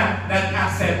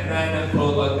nag-accept na ng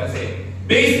proton kasi.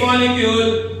 Base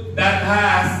molecule that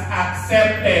has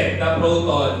accepted the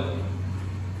proton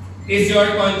is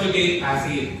your conjugate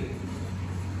acid.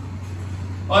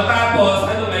 O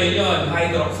tapos, ano ngayon yun?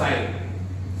 Hydroxide.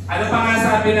 Ano pa nga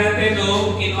sabi natin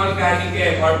nung inorganic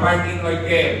chem or part inorg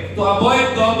chem? To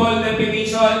avoid double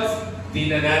definitions, di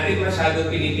na natin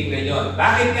masyadong tinitingnan yun.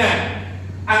 Bakit nga?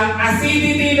 Ang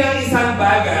acidity ng isang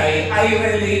bagay ay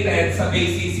related sa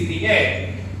basicity niya.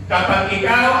 Kapag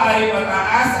ikaw ay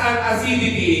mataas ang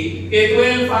acidity, it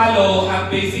will follow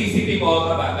ang basicity mo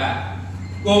mababa.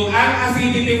 Kung ang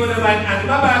acidity mo naman ang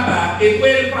mababa, it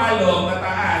will follow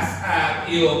mataas ang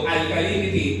iyong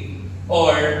alkalinity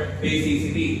or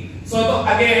basicity. So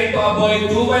again, to avoid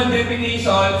dual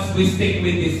definitions, we stick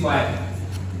with this one.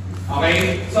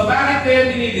 Okay? So bakit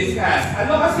kayo dinidiscuss?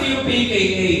 Ano kasi yung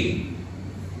pKa?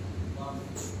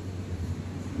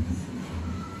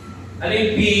 Ano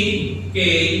yung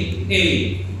pKa?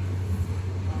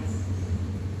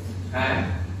 Ha?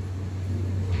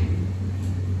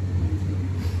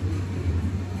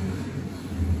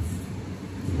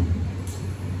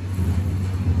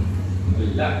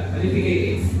 Wala. Ano yung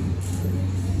pKa?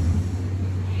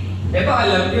 Ito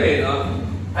alam nyo eh, no?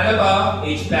 Ano to?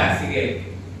 H+. Sige.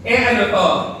 Ano to?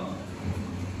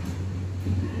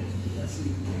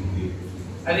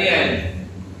 Ano yan?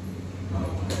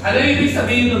 Ano yung ibig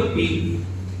sabihin ng P?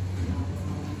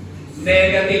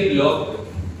 Negative log.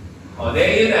 O,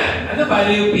 yun na. Ano ba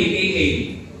yung pKa?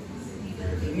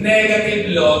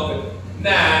 Negative log ng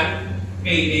Ka.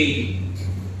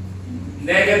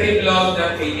 Negative log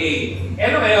ng Ka.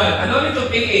 Ano ngayon? Ano ulit yung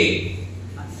Ka?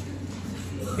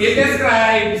 It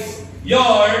describes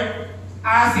your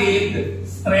acid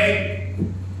strength.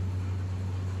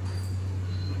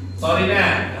 Sorry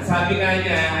na, nasabi nga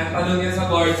niya, ang tanong niya sa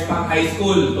boards, pang high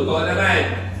school. Totoo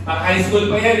naman. Pang high school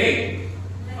pa yan eh.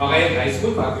 Okay, high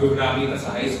school, pag-geography na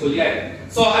sa high school yan.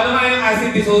 So, ano nga yung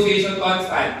acid dissociation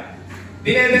constant?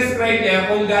 Dinedescribe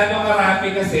niya kung gaano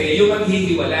karami kasi yung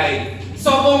maghihiwalay. So,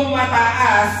 kung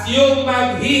mataas yung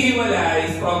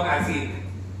maghihiwalay, strong acid.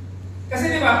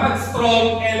 Kasi di ba, pag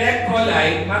strong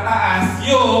electrolyte, mataas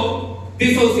yung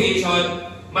dissociation,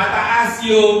 mataas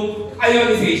yung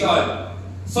ionization.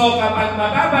 So, kapag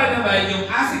mababa naman yung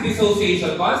acid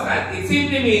dissociation constant, it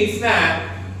simply means na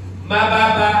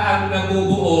mababa ang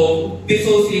nabubuong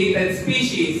dissociated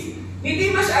species.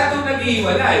 Hindi masyadong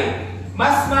naghihiwalay.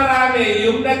 Mas marami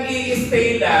yung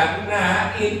nag-i-stay lang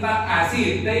na intact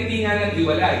acid na hindi nga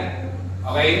naghiwalay.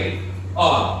 Okay? O,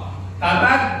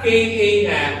 kapag Ka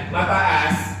nga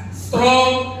mataas,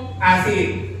 strong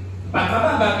acid. Pag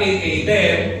mababa Ka,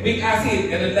 then weak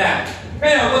acid. Ganun lang.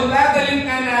 Pero kung dadalhin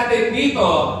nga natin dito,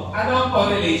 ano ang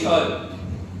correlation?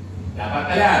 Dapat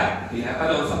alam.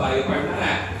 Tinatanong sa BIOPHARM na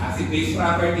nga. Acid-base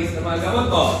properties ng mga gamot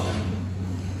ko.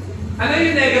 Ano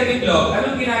yung negative log?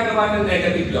 Anong ginagawa ng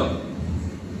negative log?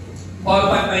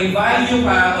 Or pag may value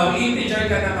ka or integer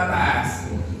ka na mataas,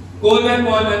 kunan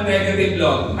mo ng negative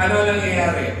log, ano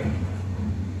nangyayari?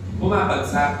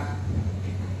 Bumabagsak.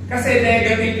 Kasi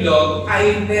negative log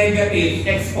ay negative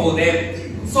exponent.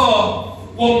 So,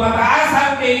 kung mataas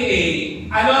ang Ka,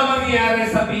 ano ang mangyayari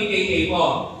sa pKa mo?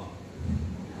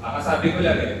 Sabi ko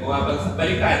lang eh, bumabagsak.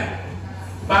 Balikan.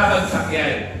 Babagsak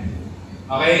yan.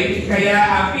 Okay? Kaya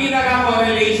ang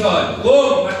pinaka-correlation,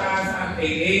 kung mataas ang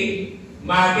Ka,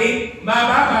 matic,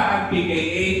 mababa ang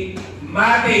pKa,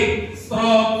 matic,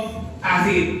 strong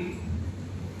acid.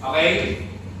 Okay?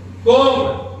 Kung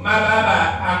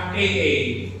mababa ang Ka,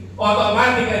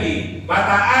 automatically,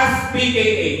 mataas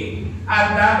pKa.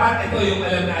 At dapat ito yung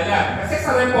alam na alam. Kasi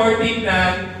sa reporting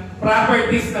ng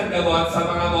properties ng gamot sa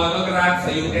mga monograph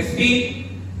sa USP,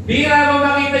 bira mo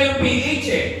makita yung pH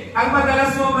eh. Ang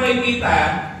madalas mo makikita,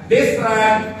 this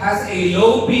drug has a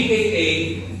low pKa,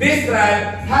 this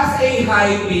drug has a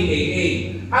high pKa.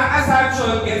 Ang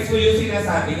assumption, gets mo yung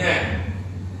sinasabi niya.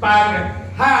 Pag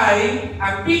high,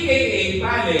 ang pKa,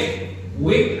 bale,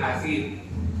 weak acid.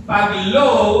 Pag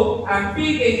low, ang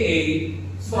pKa,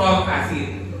 strong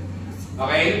acid.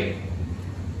 Okay?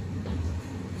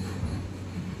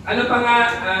 Ano pa nga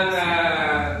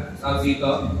ang dito?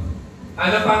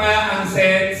 Ano pa nga ang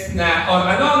sense na, o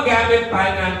ano ang gamit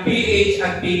pa ng pH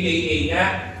at pKa nga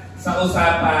sa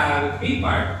usapang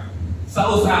BIOPHARM, sa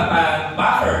usapang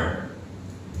buffer?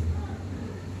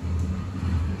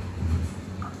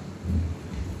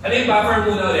 Ano yung buffer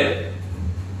muna ulit?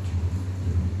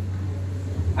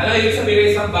 Ano yung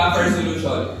sabihin sa buffer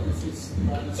solution?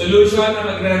 Solution na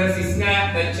magre-resist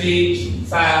nga ng change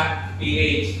sa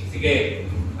pH. Sige,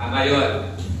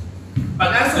 ngayon.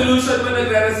 Pag ang solution mo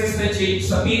nagre-resist ng change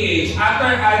sa pH, after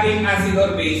adding acid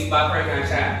or base, buffer nga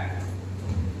siya.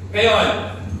 Ngayon,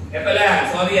 ito lang,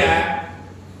 sorry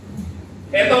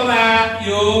ito nga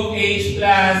yung H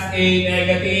plus A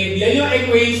negative. Yan yung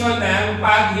equation ng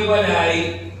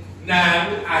paghiwalay ng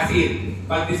acid,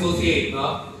 pag-dissociate,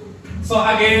 no? So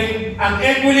again, ang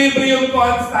equilibrium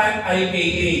constant ay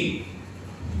Ka.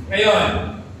 Ngayon,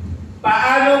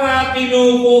 paano nga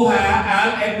kinukuha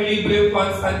ang equilibrium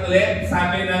constant ulit?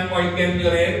 Sabi ng Orchem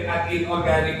Muren at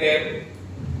Inorganic Chem.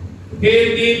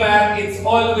 Hindi ba it's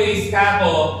always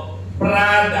kako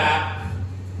product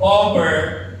over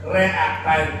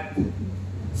reactant.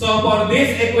 So for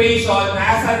this equation,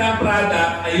 nasa ng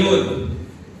product, ayun.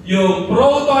 Yung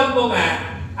proton mo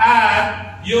nga at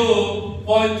yung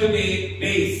conjugate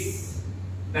base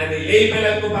na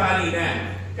nilabelan ko pa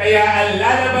kanina. Kaya ang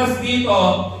lalabas dito,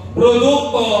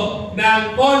 produkto ng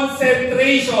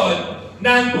concentration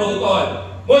ng proton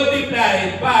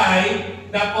multiplied by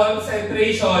the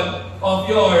concentration of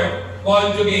your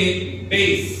conjugate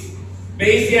base.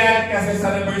 Base yan kasi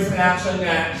sa reverse reaction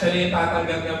nga, siya na yung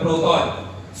tatanggap ng proton.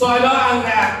 So ano ang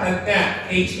reactant niya?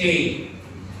 HA.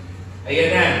 Ayan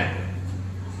na.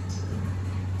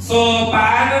 So,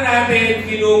 paano natin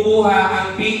kinukuha ang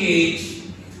pH?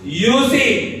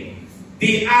 Using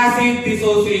the acid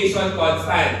dissociation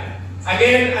constant.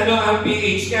 Again, ano ang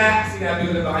pH nga?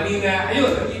 Sinabi ko na ba kanina?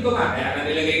 Ayun, nandito nga. Kaya nga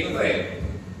nilagay ko ito eh.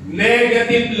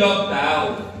 Negative log daw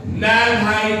ng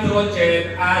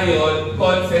hydrogen ion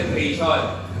concentration.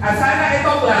 At sana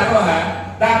ito klaro ha.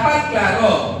 Dapat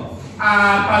klaro.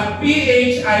 Pag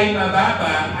pH ay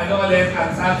mababa, ano ulit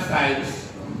ang substance?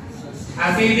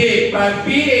 Acidic. Pag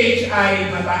pH ay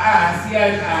mataas,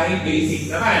 yan ay basic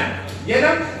naman. Yan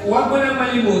ang huwag mo nang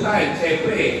malimutan.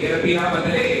 Siyempre, yan ang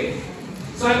pinakamadali eh.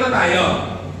 So ito tayo.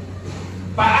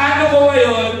 Paano ko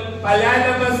ngayon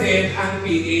palalabasin ang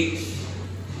pH?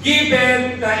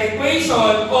 Given the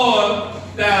equation or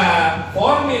the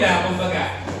formula,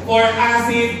 kumbaga, for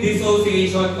acid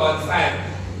dissociation constant.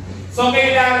 So,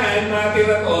 kailangan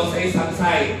matira to sa isang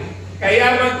side.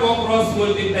 Kaya magko-cross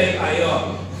multiply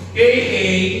tayo. Ka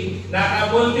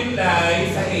naka-multiply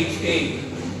sa HA.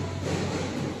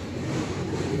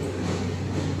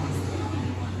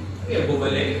 Kaya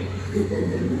bumalik.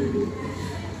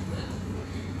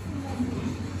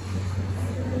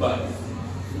 Ba?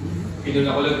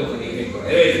 Pinuna ko lang ito.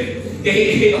 Anyway, Ka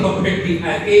over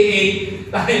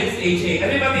Ka times HA.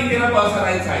 Ano yung matitira po sa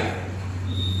right side?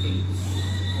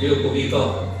 Yung po dito.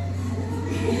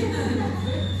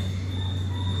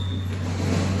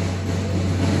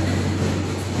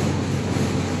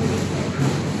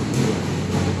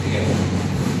 Sige.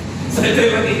 So ito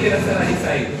yung matitira sa right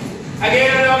side.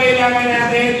 Again, ano kailangan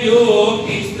natin? Yung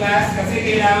H plus kasi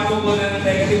kailangan mo muna ng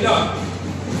negative log.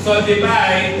 So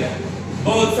divide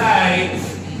both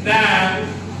sides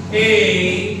ng A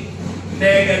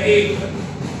negative.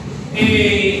 A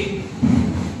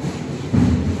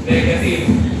negative.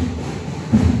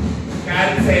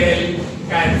 Cancel,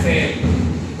 cancel.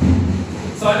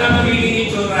 So ano magiging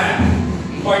itsura?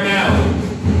 For now,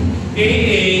 Ka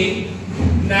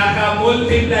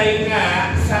naka-multiply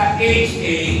nga sa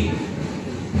HA,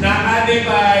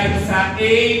 naka-divide sa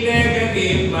A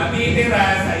negative,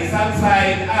 matitira sa isang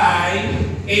side ay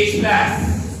H plus.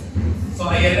 So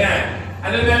ayan na.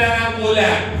 Ano na lang ang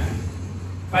kulang?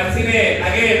 Pansinin.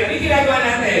 Again, ano yung ginagawa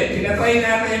natin? Tinatry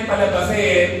natin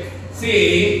palabasin si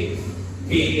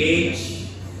pH.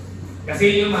 Kasi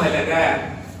yun yung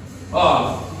mahalaga. O,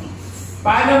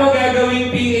 paano mo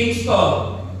gagawin pH to?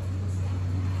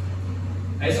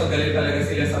 Ay, so galing talaga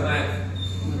sila sa math.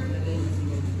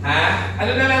 Ha?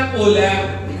 Ano na lang kulang?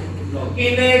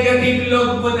 I-negative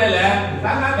log mo na lang.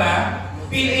 Tama ba?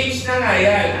 pH na nga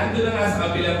yan. Ando na nga sa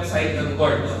kabilang side ng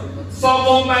board. So,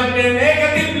 kung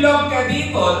mag-negative log ka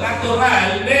dito,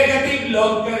 natural, negative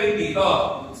log ka rin dito.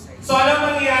 So,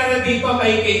 ano mangyayari dito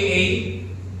kay Ka?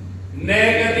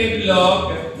 Negative log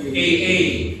Ka.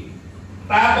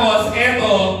 Tapos,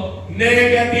 eto,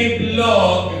 negative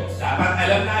log, dapat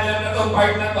alam na itong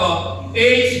part na to,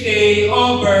 HA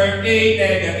over A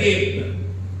negative.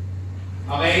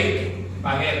 Okay?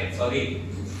 Pangit, sorry.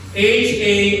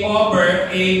 HA over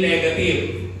A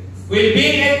negative will be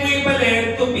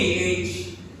equivalent to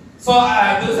pH. So,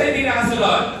 doon sa hindi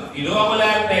nakasunod, kinuha ko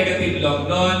lang negative log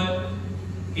nun,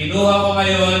 kinuha ko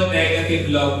ngayon negative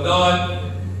log nun,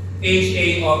 HA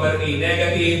over A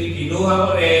negative, kinuha ko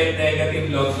rin negative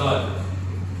log nun.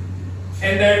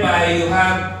 And thereby, you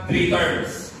have 3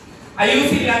 terms.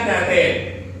 Ayusin lang natin.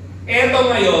 Ito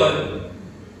ngayon,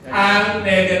 ang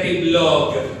negative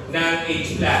log ng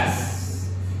H plus.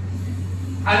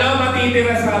 Ano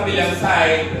matitira sa kabilang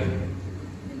side?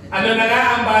 Ano na nga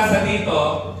ang basa dito?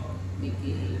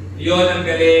 Yun ang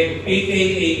galing.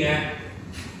 pKa nga.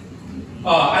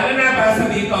 O, ano na basa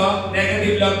dito?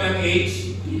 Negative log ng H?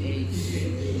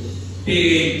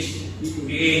 pH.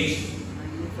 pH.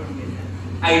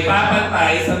 Ay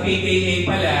papantay sa pKa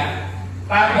pala.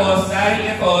 Tapos, dahil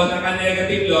ito,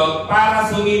 naka-negative log, para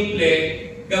sumimple,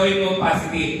 gawin mo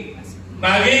positive.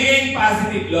 Magiging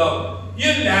positive log.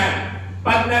 Yun lang.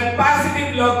 Pag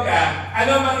nag-positive log ka,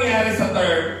 ano mangyayari sa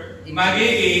term?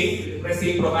 Magiging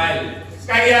reciprocal.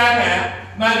 Kaya nga,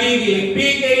 magiging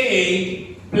pKa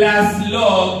plus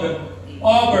log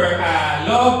over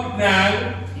log ng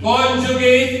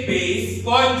conjugate base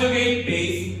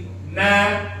na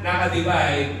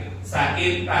nakadivide sa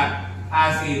intact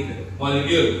acid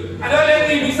molecule. Ano lang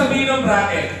ibig sabihin ng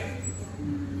bracket?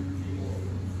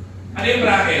 Ano yung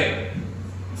bracket?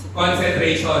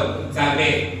 Concentration. Dami.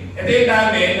 Ito yung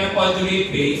dami ng conjugate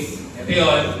base. Ito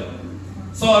yun.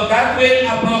 So, that will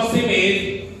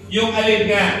approximate yung alin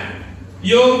nga.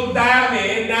 Yung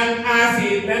dami ng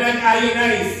acid na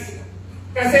nag-ionize.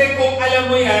 Kasi kung alam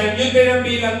mo yan, yun din ang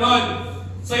bilang nun.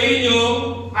 So, yun yung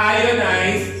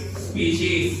ionized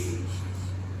species.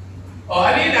 O,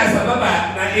 ano yun nasa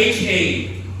baba na HA?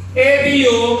 Ito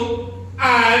yung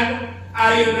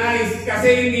unionized kasi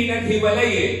hindi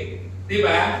naghiwalay eh.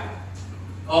 Diba?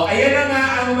 O, ayan na nga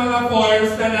ang mga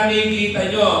forms na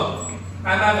nakikita nyo.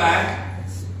 Tama ba?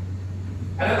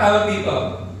 Ano tawag dito?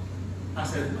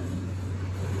 Acid.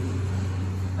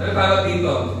 Ano tawag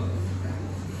dito?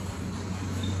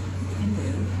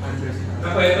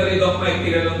 Nakwento ni Doc Mike,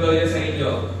 tinanong daw niya sa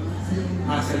inyo.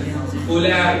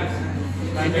 Kulang.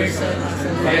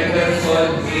 Henderson-Hassel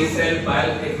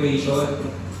equation.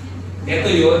 Ito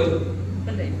yun.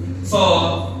 So,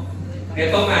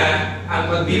 ito nga,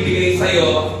 ang magbibigay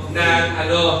sa'yo ng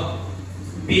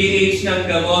pH ng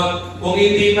gamot. Kung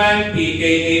hindi man,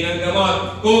 pKa ng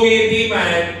gamot. Kung hindi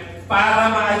man,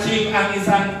 para ma-achieve ang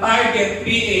isang target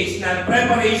pH ng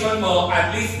preparation mo,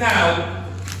 at least now,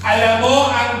 alam mo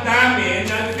ang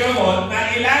dami ng gamot na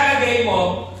ilalagay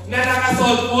mo na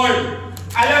naka-salt form.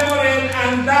 Alam mo rin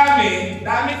ang dami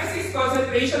kasi is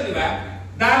concentration, di ba?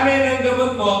 Dami ng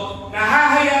gamot mo na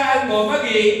hahayaan mo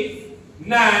maging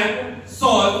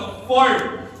non-salt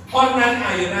form or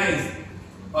non-ionized.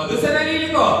 O, doon sa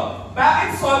nalilito,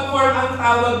 bakit salt form ang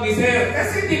tawag ni Sir?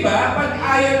 Kasi di ba, pag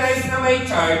ionized na may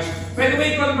charge, pwede mo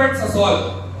i-convert sa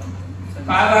salt.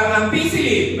 Parang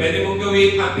ampicillin, pwede mong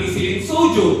gawin ampicillin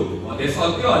sodium. O, de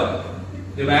salt yun.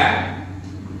 Di ba?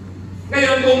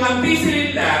 Ngayon, kung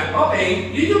ampicillin lang, okay,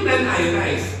 yun yung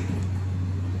non-ionized.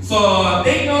 So,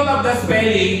 take note of the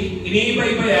spelling.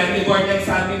 Iniiba-iba yan ni board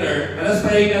examiner. Ano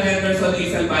spelling ng Henderson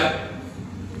Hazelbat?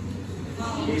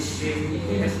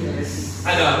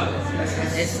 Ano?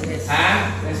 Ha?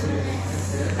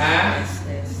 Ha?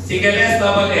 Single S,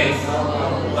 double S?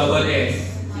 Double S.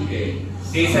 Okay.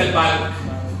 Hazelbat.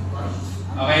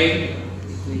 Okay?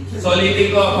 So,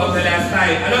 ulitin ko for the last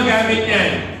time. Anong gamit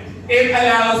yan? It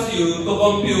allows you to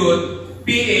compute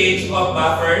pH of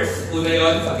buffers. Una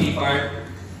yun sa BIOPHARM.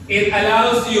 It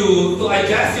allows you to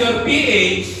adjust your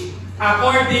pH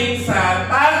according sa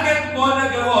target mo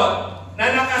na gamot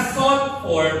na naka-salt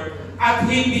form at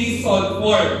hindi salt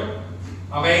form.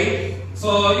 Okay?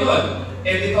 So, yun.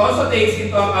 And it also takes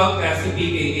into account na si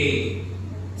pKa.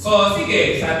 So,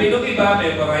 sige, sabi nung iba,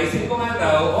 memorizing ko nga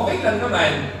daw, okay lang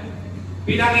naman.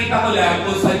 Pinakita ko lang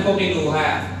kung saan ko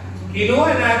kinuha.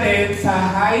 Kinuha natin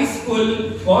sa high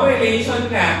school correlation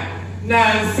na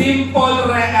ng simple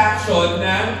reaction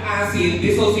ng acid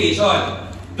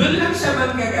dissociation. Doon lang siya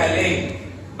magkagaling.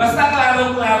 Basta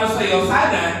klarong-klaro sa'yo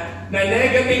sana na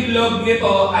negative log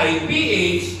nito ay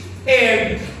pH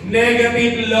and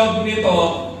negative log nito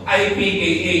ay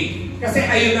pKa. Kasi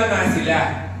ayun na nga sila.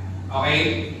 Okay?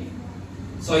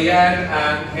 So yan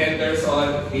ang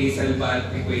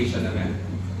Henderson-Hazelbat equation naman.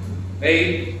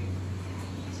 Okay?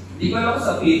 Di ko alam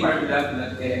sa BIOPHARM lab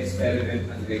nag-experiment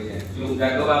ng ganyan. Yung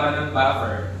gagawa ka ng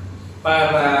buffer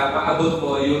para maabot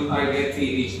mo yung target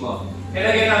pH mo. And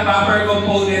again, ang buffer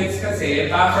components kasi,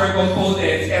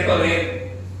 ito rin.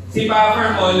 Si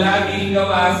buffer mo, laging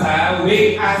gawa sa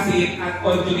weak acid at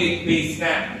conjugate base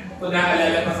na. Kung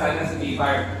naalala pa sana sa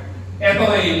BIOPHARM. Ito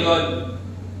ngayon yun.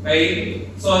 Okay?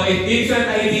 So, it gives you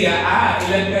an idea,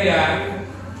 ilan kaya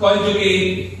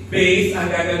conjugate base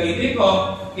ang gagamitin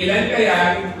ko, ilan kaya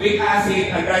weak acid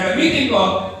ang gagamitin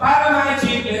ko para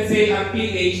ma-achieve, let's say, ang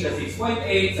pH na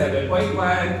 6.8,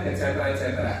 7.1, etc. etc.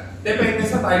 Depende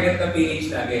sa target na pH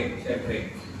lagi, syempre.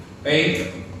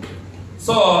 Okay?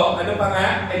 So, ano pa nga?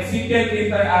 Excipient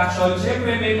interaction.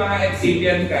 Syempre, may mga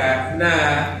excipient ka na,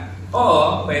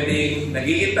 pwedeng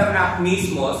nag-i-interact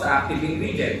mismo sa active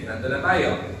ingredient. Nandun na tayo.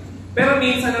 Pero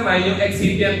minsan naman, yung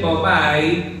excipient mo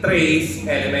may trace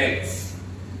elements.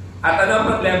 At ano ang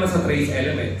problema sa trace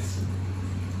elements?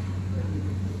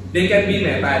 They can be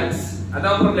metals. Ano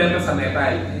ang problema sa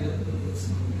metal?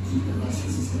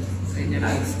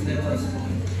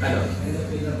 Ano?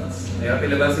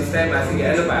 Pyramidal sistema. Sige,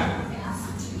 ano pa?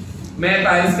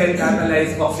 Metals can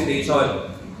catalyze oxidation.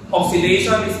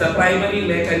 Oxidation is the primary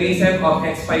mechanism of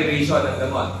expiration ng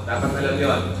gamot. Dapat alam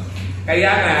yun.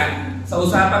 Kaya nga, sa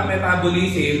usapang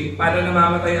metabolism, paano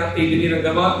namamatay ang activity ng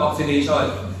gamot?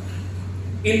 Oxidation.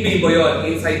 In vivo yun,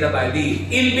 inside the body.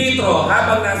 In vitro,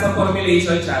 habang nasa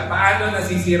formulation siya, paano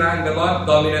nasisira ang gamot?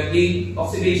 Dominantly,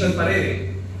 oxidation pa rin eh.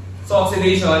 So,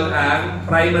 oxidation ang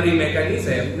primary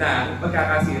mechanism na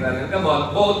magkakasira ng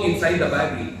gamot both inside the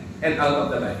body and out of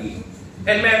the body.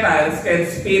 And metals can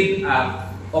speed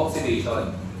up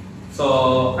oxidation. So,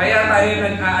 kaya tayo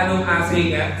nag-aanong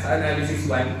assay nga sa analysis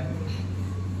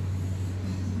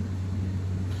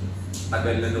 1.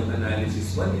 Tagal na nung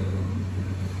analysis 1 eh.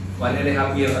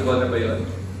 1.5 years ago na ba yun?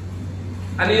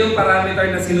 Ano yung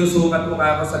parameter na sinusukat mo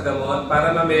kako sa gamot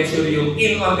para ma-measure yung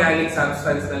inorganic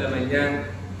substance na laman niya?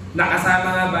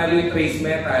 Nakasama nga value trace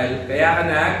metal, kaya ka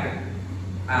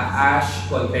ash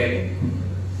content.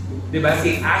 Diba?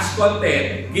 Si ash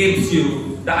content gives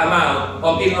you the amount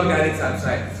of inorganic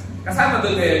substance. Kasama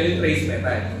doon ngayon yung trace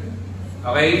metal.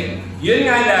 Okay? Yun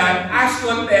nga lang, ash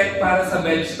content para sa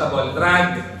vegetable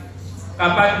drug.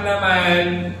 Kapag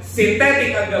naman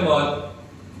synthetic ang gamot,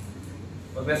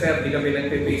 wag na sir, di kami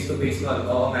nagpe-face-to-face nun.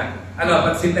 Oo nga. Ano,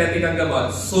 pag synthetic ang gamot,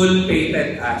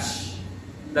 sulfated ash.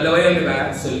 Dalawa yun, di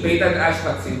ba? Sulfated ash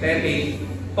pag synthetic,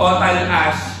 total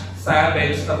ash sa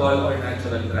vegetable or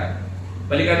natural drug.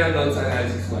 Balikan lang doon sa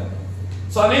analysis 1.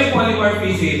 So ano yung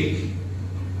polymorphism?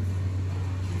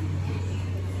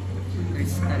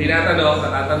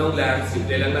 Natatanong lang,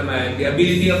 simple lang naman, the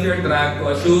ability of your drug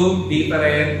to assume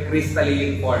different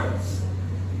crystalline forms.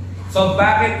 So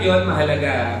bakit yon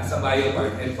mahalaga sa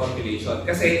BIOPHARM and formulation?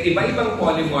 Kasi iba-ibang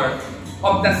polymorph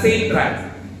of the same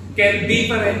drug can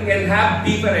have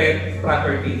different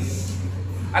properties.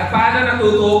 At paano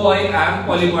natutukoy ang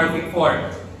polymorphic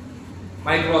form?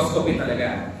 Microscopy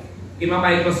talaga.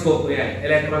 Ima-microscope mo yan,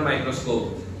 electron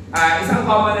microscope. Isang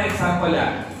common na example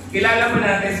lang. Kilala mo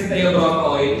natin si theobroma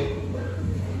oil.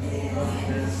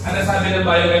 Ano sabi ng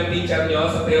biochem teacher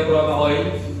nyo sa theobroma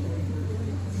oil?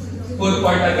 Food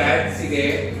port agad,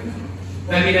 sige.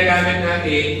 Na ginagamit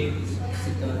natin,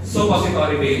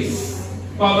 suppository base.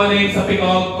 Common name sa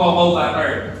Picog, cocoa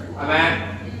butter. Tama?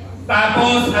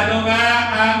 Tapos, ano nga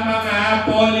ang mga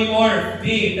polymorph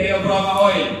ni theobroma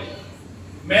oil?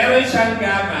 Meron siyang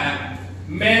gamma,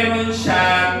 meron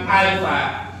siyang alpha,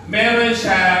 meron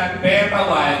siyang beta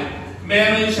 1,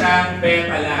 meron siyang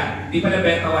beta lang. Di pala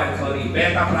beta 1, sorry.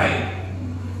 Beta prime.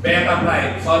 Beta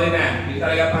prime. Sorry na. Hindi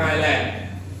talaga pangalan.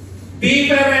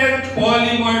 Different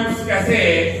polymorphs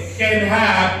kasi can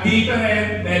have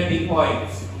different melting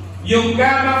points. Yung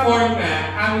gamma form na,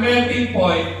 ang melting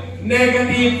point,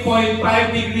 negative 0.5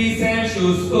 degrees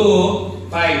Celsius to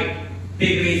 5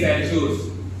 degrees Celsius.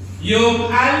 Yung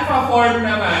alpha form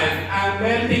naman, ang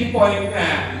melting point na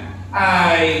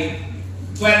ay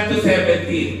 12 to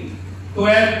 17.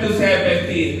 12 to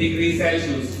 17 degrees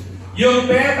Celsius. Yung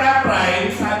beta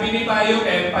prime, sabi ni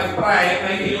BIOChem, pag prime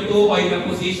ay tinutukoy ng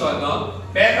position, no?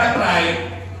 Beta prime,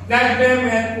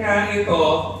 nagme-met nga ito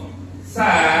sa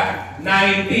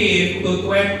 19 to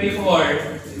 24,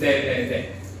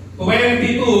 22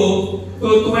 to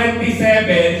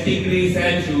 27 degrees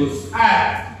Celsius.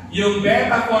 At yung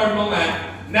beta form mo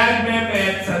nga,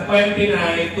 nagme-met sa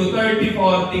 29 to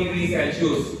 34 degrees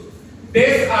Celsius.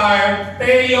 These are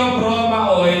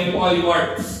theobroma oil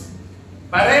polymorphs.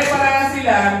 Pare-pareha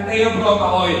silang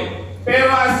theobroma oil.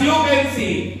 Pero as you can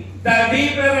see, the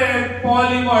different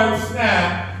polymorphs na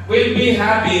will be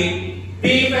having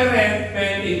different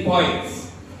melting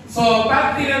points. So,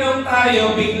 pag tinanong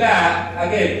tayo bigla,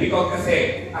 again, because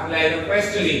kasi ang line of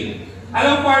questioning,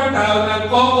 anong part daw ng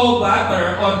cocoa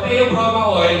butter o theobroma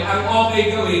oil ang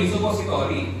okay gawing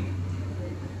suppository?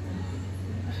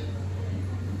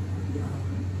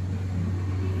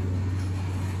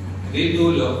 Di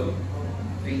dulo.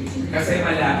 Kasi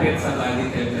malapit sa body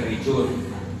temperature.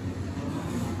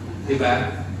 Diba?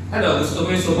 Ano, gusto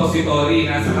mo yung suppository,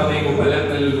 nasa kamay mo palang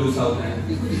nalulusaw na.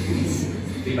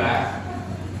 Diba?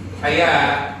 Kaya,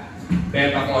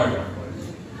 beta form.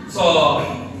 So,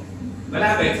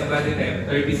 malapit sa body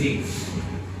temp, 36.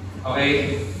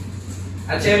 Okay?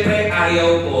 At syempre,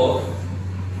 ayaw ko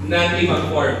ng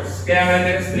ibang forms. Kaya nga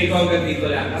nag-restrict ko hanggang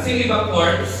dito lang. Kasi ibang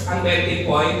forms, ang melting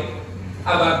point,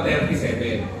 above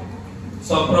 37.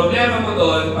 So, problema mo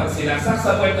doon, pag sinaksak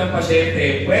sa puwet ng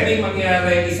pasyente, pwedeng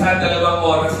mangyari 1-2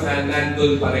 oras na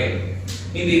nandun pa rin.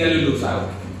 Hindi nalulusaw.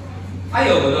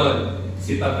 Ayaw mo doon.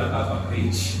 Sit-up na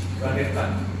papa-preach. Bakit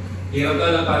ba? Hirap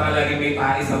doon lang para lagi may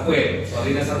tae sa puwet.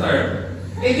 Sorry na sa term.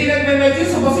 Hindi nagme-medyo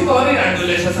suppository, nandun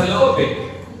lang siya sa loob eh.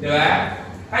 Di ba?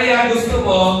 Kaya gusto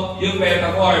mo yung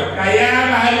beta form. Kaya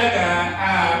mahalaga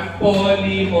ang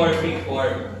polymorphic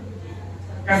form.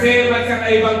 Kasi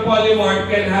magkakaibang polymorph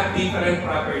can have different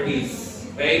properties.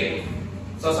 Okay?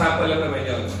 So, sample lang naman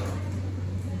yun.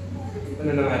 Ano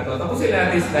na nga ito? Tapusin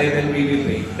natin slide and review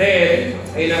rate. Then,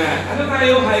 ayun na nga. Ano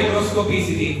tayo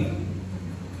hygroscopicity?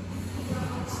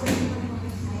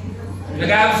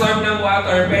 Nag-absorb ng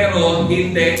water pero hindi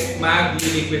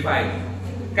mag-liquefy.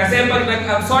 Kasi pag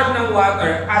nag-absorb ng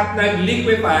water at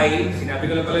nag-liquefy, sinabi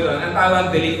ko na pala doon, ang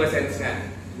tawag deliquescence nga.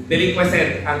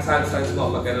 Deliquescent ang substance mo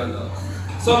pag gano'n, no?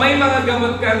 So, may mga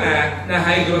gamot ka nga na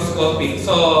hygroscopic.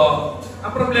 So,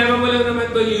 ang problema mo lang naman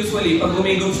doon usually, pag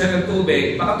humigop siya ng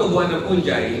tubig, baka tubuan ng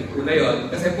punjay. Una yun,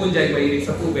 kasi punjay mahilig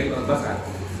sa tubig o basa.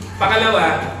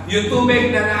 Pangalawa, yung tubig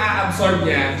na na-absorb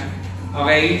niya,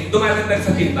 okay, dumadagdag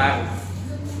sa timbang.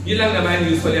 Yun lang naman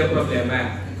usually ang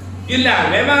problema. Yun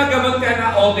lang, may mga gamot ka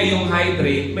na okay yung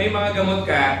hydrate, may mga gamot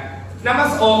ka na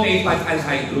mas okay pag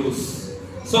anhydrous.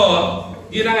 So,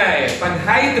 yun na nga eh, pag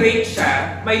hydrate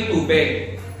siya, may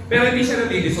tubig. Pero hindi siya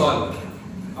nadi-dissolve.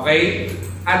 Okay?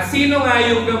 At sino nga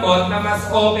yung gamot na mas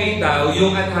okay daw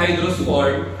yung anhydrous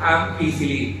form?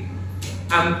 Ampicillin.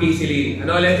 Ampicillin.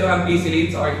 Ano ulit yung ampicillin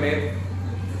sa ointment?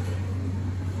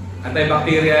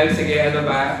 Antibacterial. Sige, ano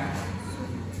ba?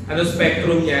 Ano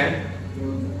spectrum niya?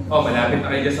 Oh, malapit na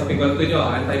kayo dyan sa pigolto nyo.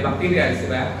 Antibacterial, di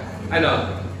ba? Ano?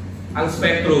 Ang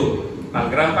spectrum.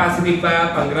 Pang gram positive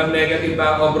ba? Pang gram negative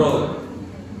ba? O broad?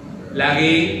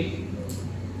 Laging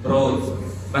broad.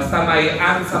 Basta may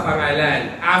am sa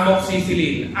pangalan.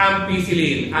 Amoxicillin,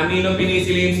 ampicillin,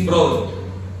 aminopenicillin, broad.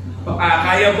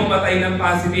 Kaya pumatay ng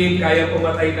positive, kaya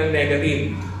pumatay ng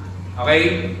negative.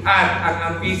 Okay? At ang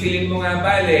ampicillin mo nga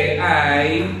bale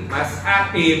ay mas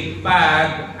active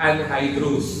pag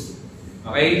anhydrous.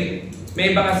 Okay?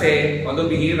 May iba kasi,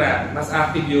 although bihira, mas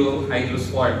active yung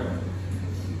hydrous form.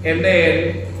 And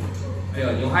then,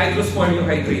 ayun, yung hydrous form yung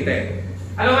hydrated.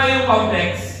 Ano nga yung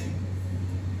complex?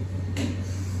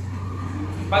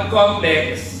 Pag complex,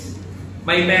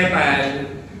 may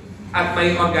metal at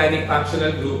may organic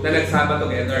functional group na nagsama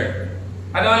together.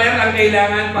 Ano ulit ang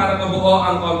kailangan para mabuo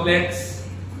ang complex?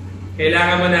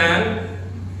 Kailangan mo ng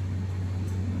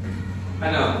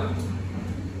ano?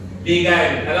 Ligan.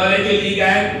 Ano ulit yung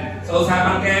ligan? Sa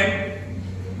usapang chem?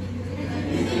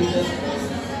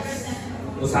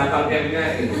 Usapang chem nga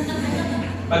eh.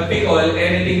 Pag picol,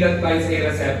 anything that binds a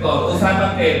receptor.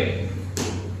 Usapang chem?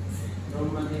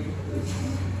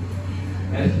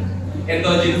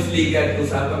 Endogenous ligand,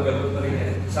 usapang gano'n pa rin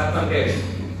yan. Usapang chem.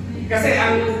 Kasi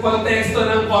ang konteksto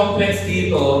ng complex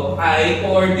dito ay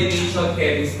coordination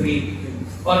chemistry.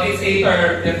 Or it's a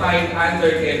term defined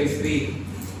under chemistry.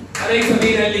 Ano yung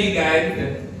sabihin ng ligand?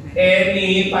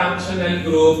 Any functional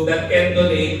group that can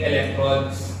donate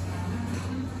electrons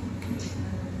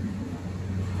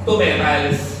to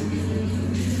metals.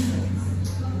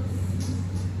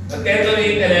 That can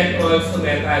donate electrons to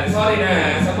metals. Sorry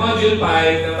na, sa module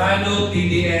 5, na Manu,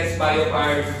 TDS,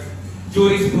 BIOPHARM,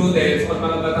 jurisprudence o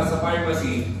mga batas sa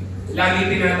pharmacy,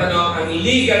 lagi tinatanong ang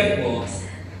ligand mo,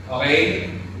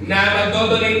 okay, na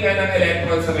magdodonate ka ng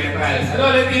electrons sa metals. Ano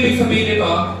ulit ibig sabihin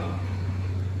nito?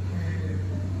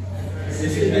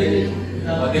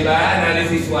 O diba?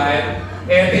 Analysis 1.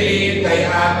 Ethylene,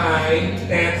 diamine,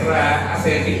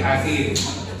 tetra-acetic acid.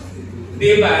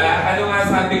 Diba? Ano nga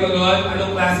sabi ko doon?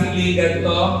 Anong klaseng ligand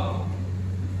to?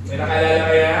 May nakalala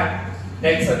kaya?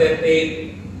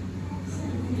 Hexadentate.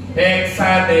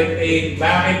 Hexadentate.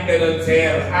 Bakit ganun,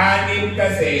 sir? 6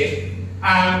 kasi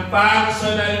ang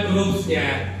functional groups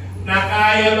niya na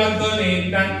kaya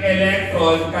mag-donate ng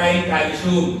electron kay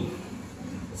calcium.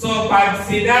 So, pag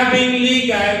sinabing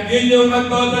ligand, yun yung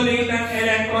mag-donate ng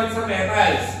electron sa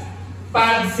metals.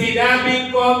 Pag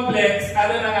sinabing complex,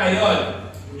 ano na ngayon?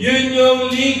 Yun yung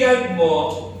ligand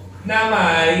mo na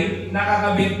may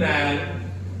nakakabit ng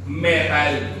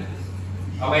metal.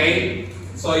 Okay?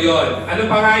 So, yun. Ano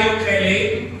pa nga yung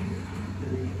chelate?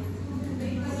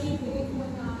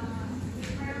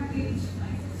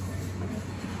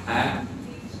 Ha?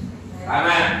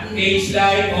 Tama.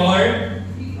 H-like or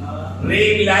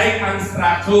ring-like ang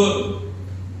structure.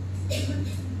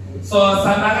 So,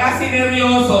 sa mga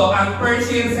sineryoso, ang first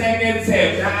year, second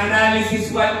sem, na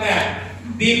analysis 1 nga,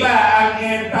 di ba ang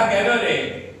ENTA gano'n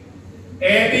eh?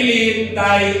 Ethylene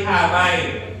diamine.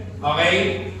 Okay?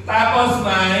 Tapos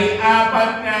may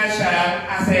 4 nga siyang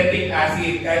acetic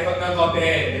acid. Kahit pag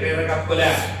nag-open, i-recap ko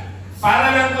lang.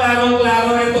 Para lang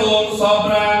klarong-klaro itong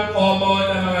sobrang common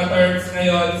na mga terms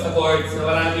ngayon sa boards na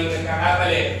maraming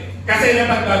nagkakapali. Kasi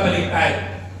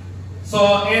napagbabaliktad.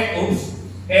 So,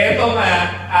 eto nga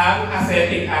ang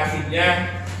acetic acid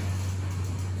niya.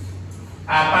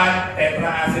 4,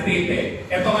 tetraacetate.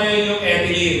 Ito ngayon yung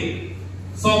ethylene.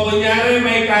 So, kunyari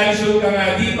may calcium ka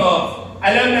nga dito,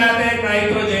 alam natin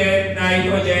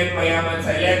nitrogen, mayaman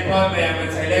sa electron,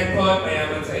 mayaman sa electron,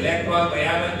 mayaman sa electron,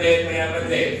 mayaman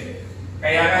din.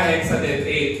 Kaya nga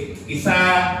hexadentate. 1, 2,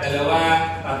 3, 4,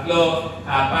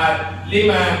 5,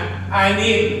 6,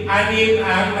 6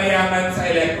 ang mayaman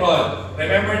sa electron.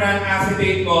 Remember na ang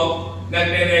acetate mo,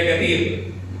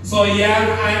 nagne-negative. So,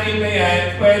 yung 6 na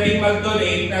yan, pwedeng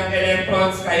mag-donate ng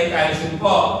electrons kay calcium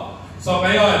po. So,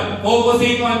 ngayon,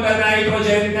 focusing on the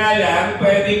nitrogen nga lang,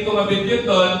 pwedeng kumabit yun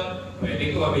doon,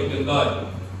 pwedeng kumabit yun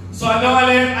doon. So, ano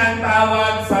ulit ang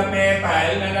tawag sa metal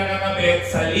na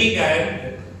nakakabit sa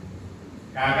ligand?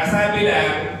 Kakasabi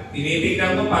lang,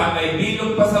 tinitignan ko pa, may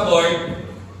bilog pa sa board,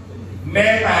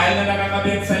 metal na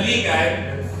nakakabit sa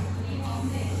ligand,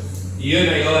 yun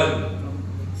na yun.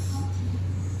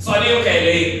 So, ano yung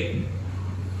chelate?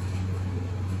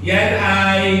 Yan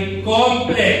ay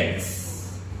complex,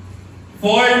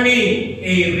 forming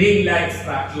a ring-like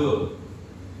structure.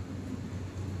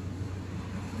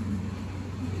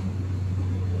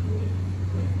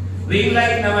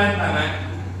 Ring-like naman,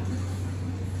 tama?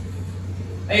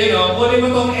 Ayun o, kunin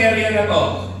mo tong area na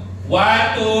to.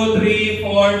 1, 2, 3,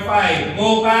 4, 5.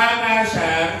 Mukha nga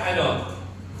siyang,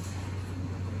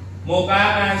 mukha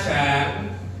nga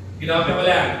siyang, kinopya ko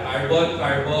lang,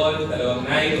 carbon, dalawang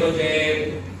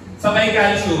nitrogen, sabay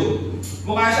calcium.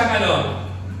 Mukha siyang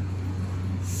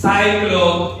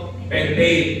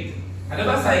Pentate. Ano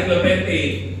ba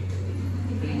cyclopentate?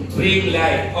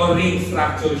 Ring-like or ring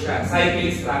structure siya.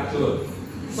 Cyclic structure.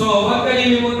 So, huwag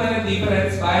kalilimutan ng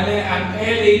difference. Bale, ang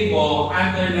chelate mo,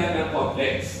 under lang ng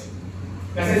complex.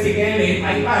 Kasi si chelate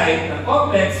ay type ng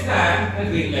complex na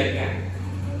ring-like nga.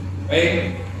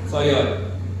 Okay? So, yun.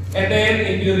 And then,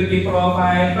 impurity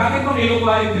profile. Bakit mo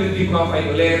kinukuha impurity profile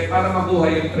ulit? Para makuha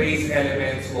yung trace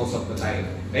elements most of the time.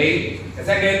 Okay? Kasi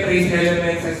again, trace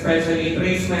elements, especially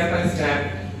trace metals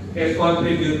can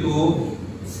contribute to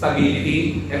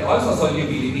stability and also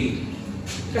solubility.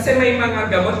 Kasi may mga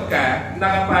gamot ka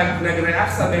na kapag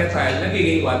nag-react sa metal,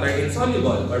 nagiging water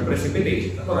insoluble or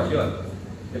precipitate. Natural yun.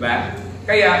 Diba?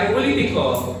 Kaya, uulitin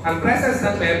ko, ang presence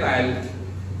ng metal,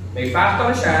 may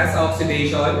factor siya sa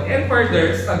oxidation and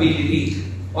further stability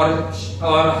or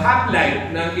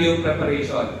half-life ng iyong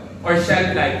preparation or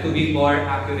shelf life to be more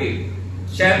accurate.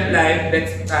 Shelf life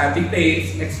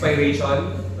dictates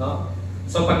expiration. No?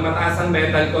 So pag mataas ang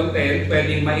metal content,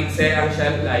 pwedeng maikse ang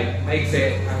shelf life,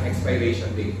 maikse ang expiration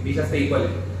date. Hindi siya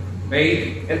stable.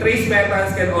 Okay? And trace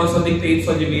metals can also dictate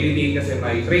solubility kasi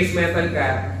may trace metal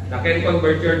ka na can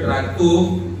convert your drug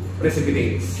to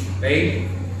precipitates. Okay?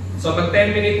 So, pag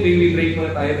 10-minute wee-wee break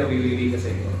muna tayo na wee-wee kasi.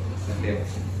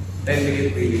 10-minute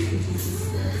wee-wee.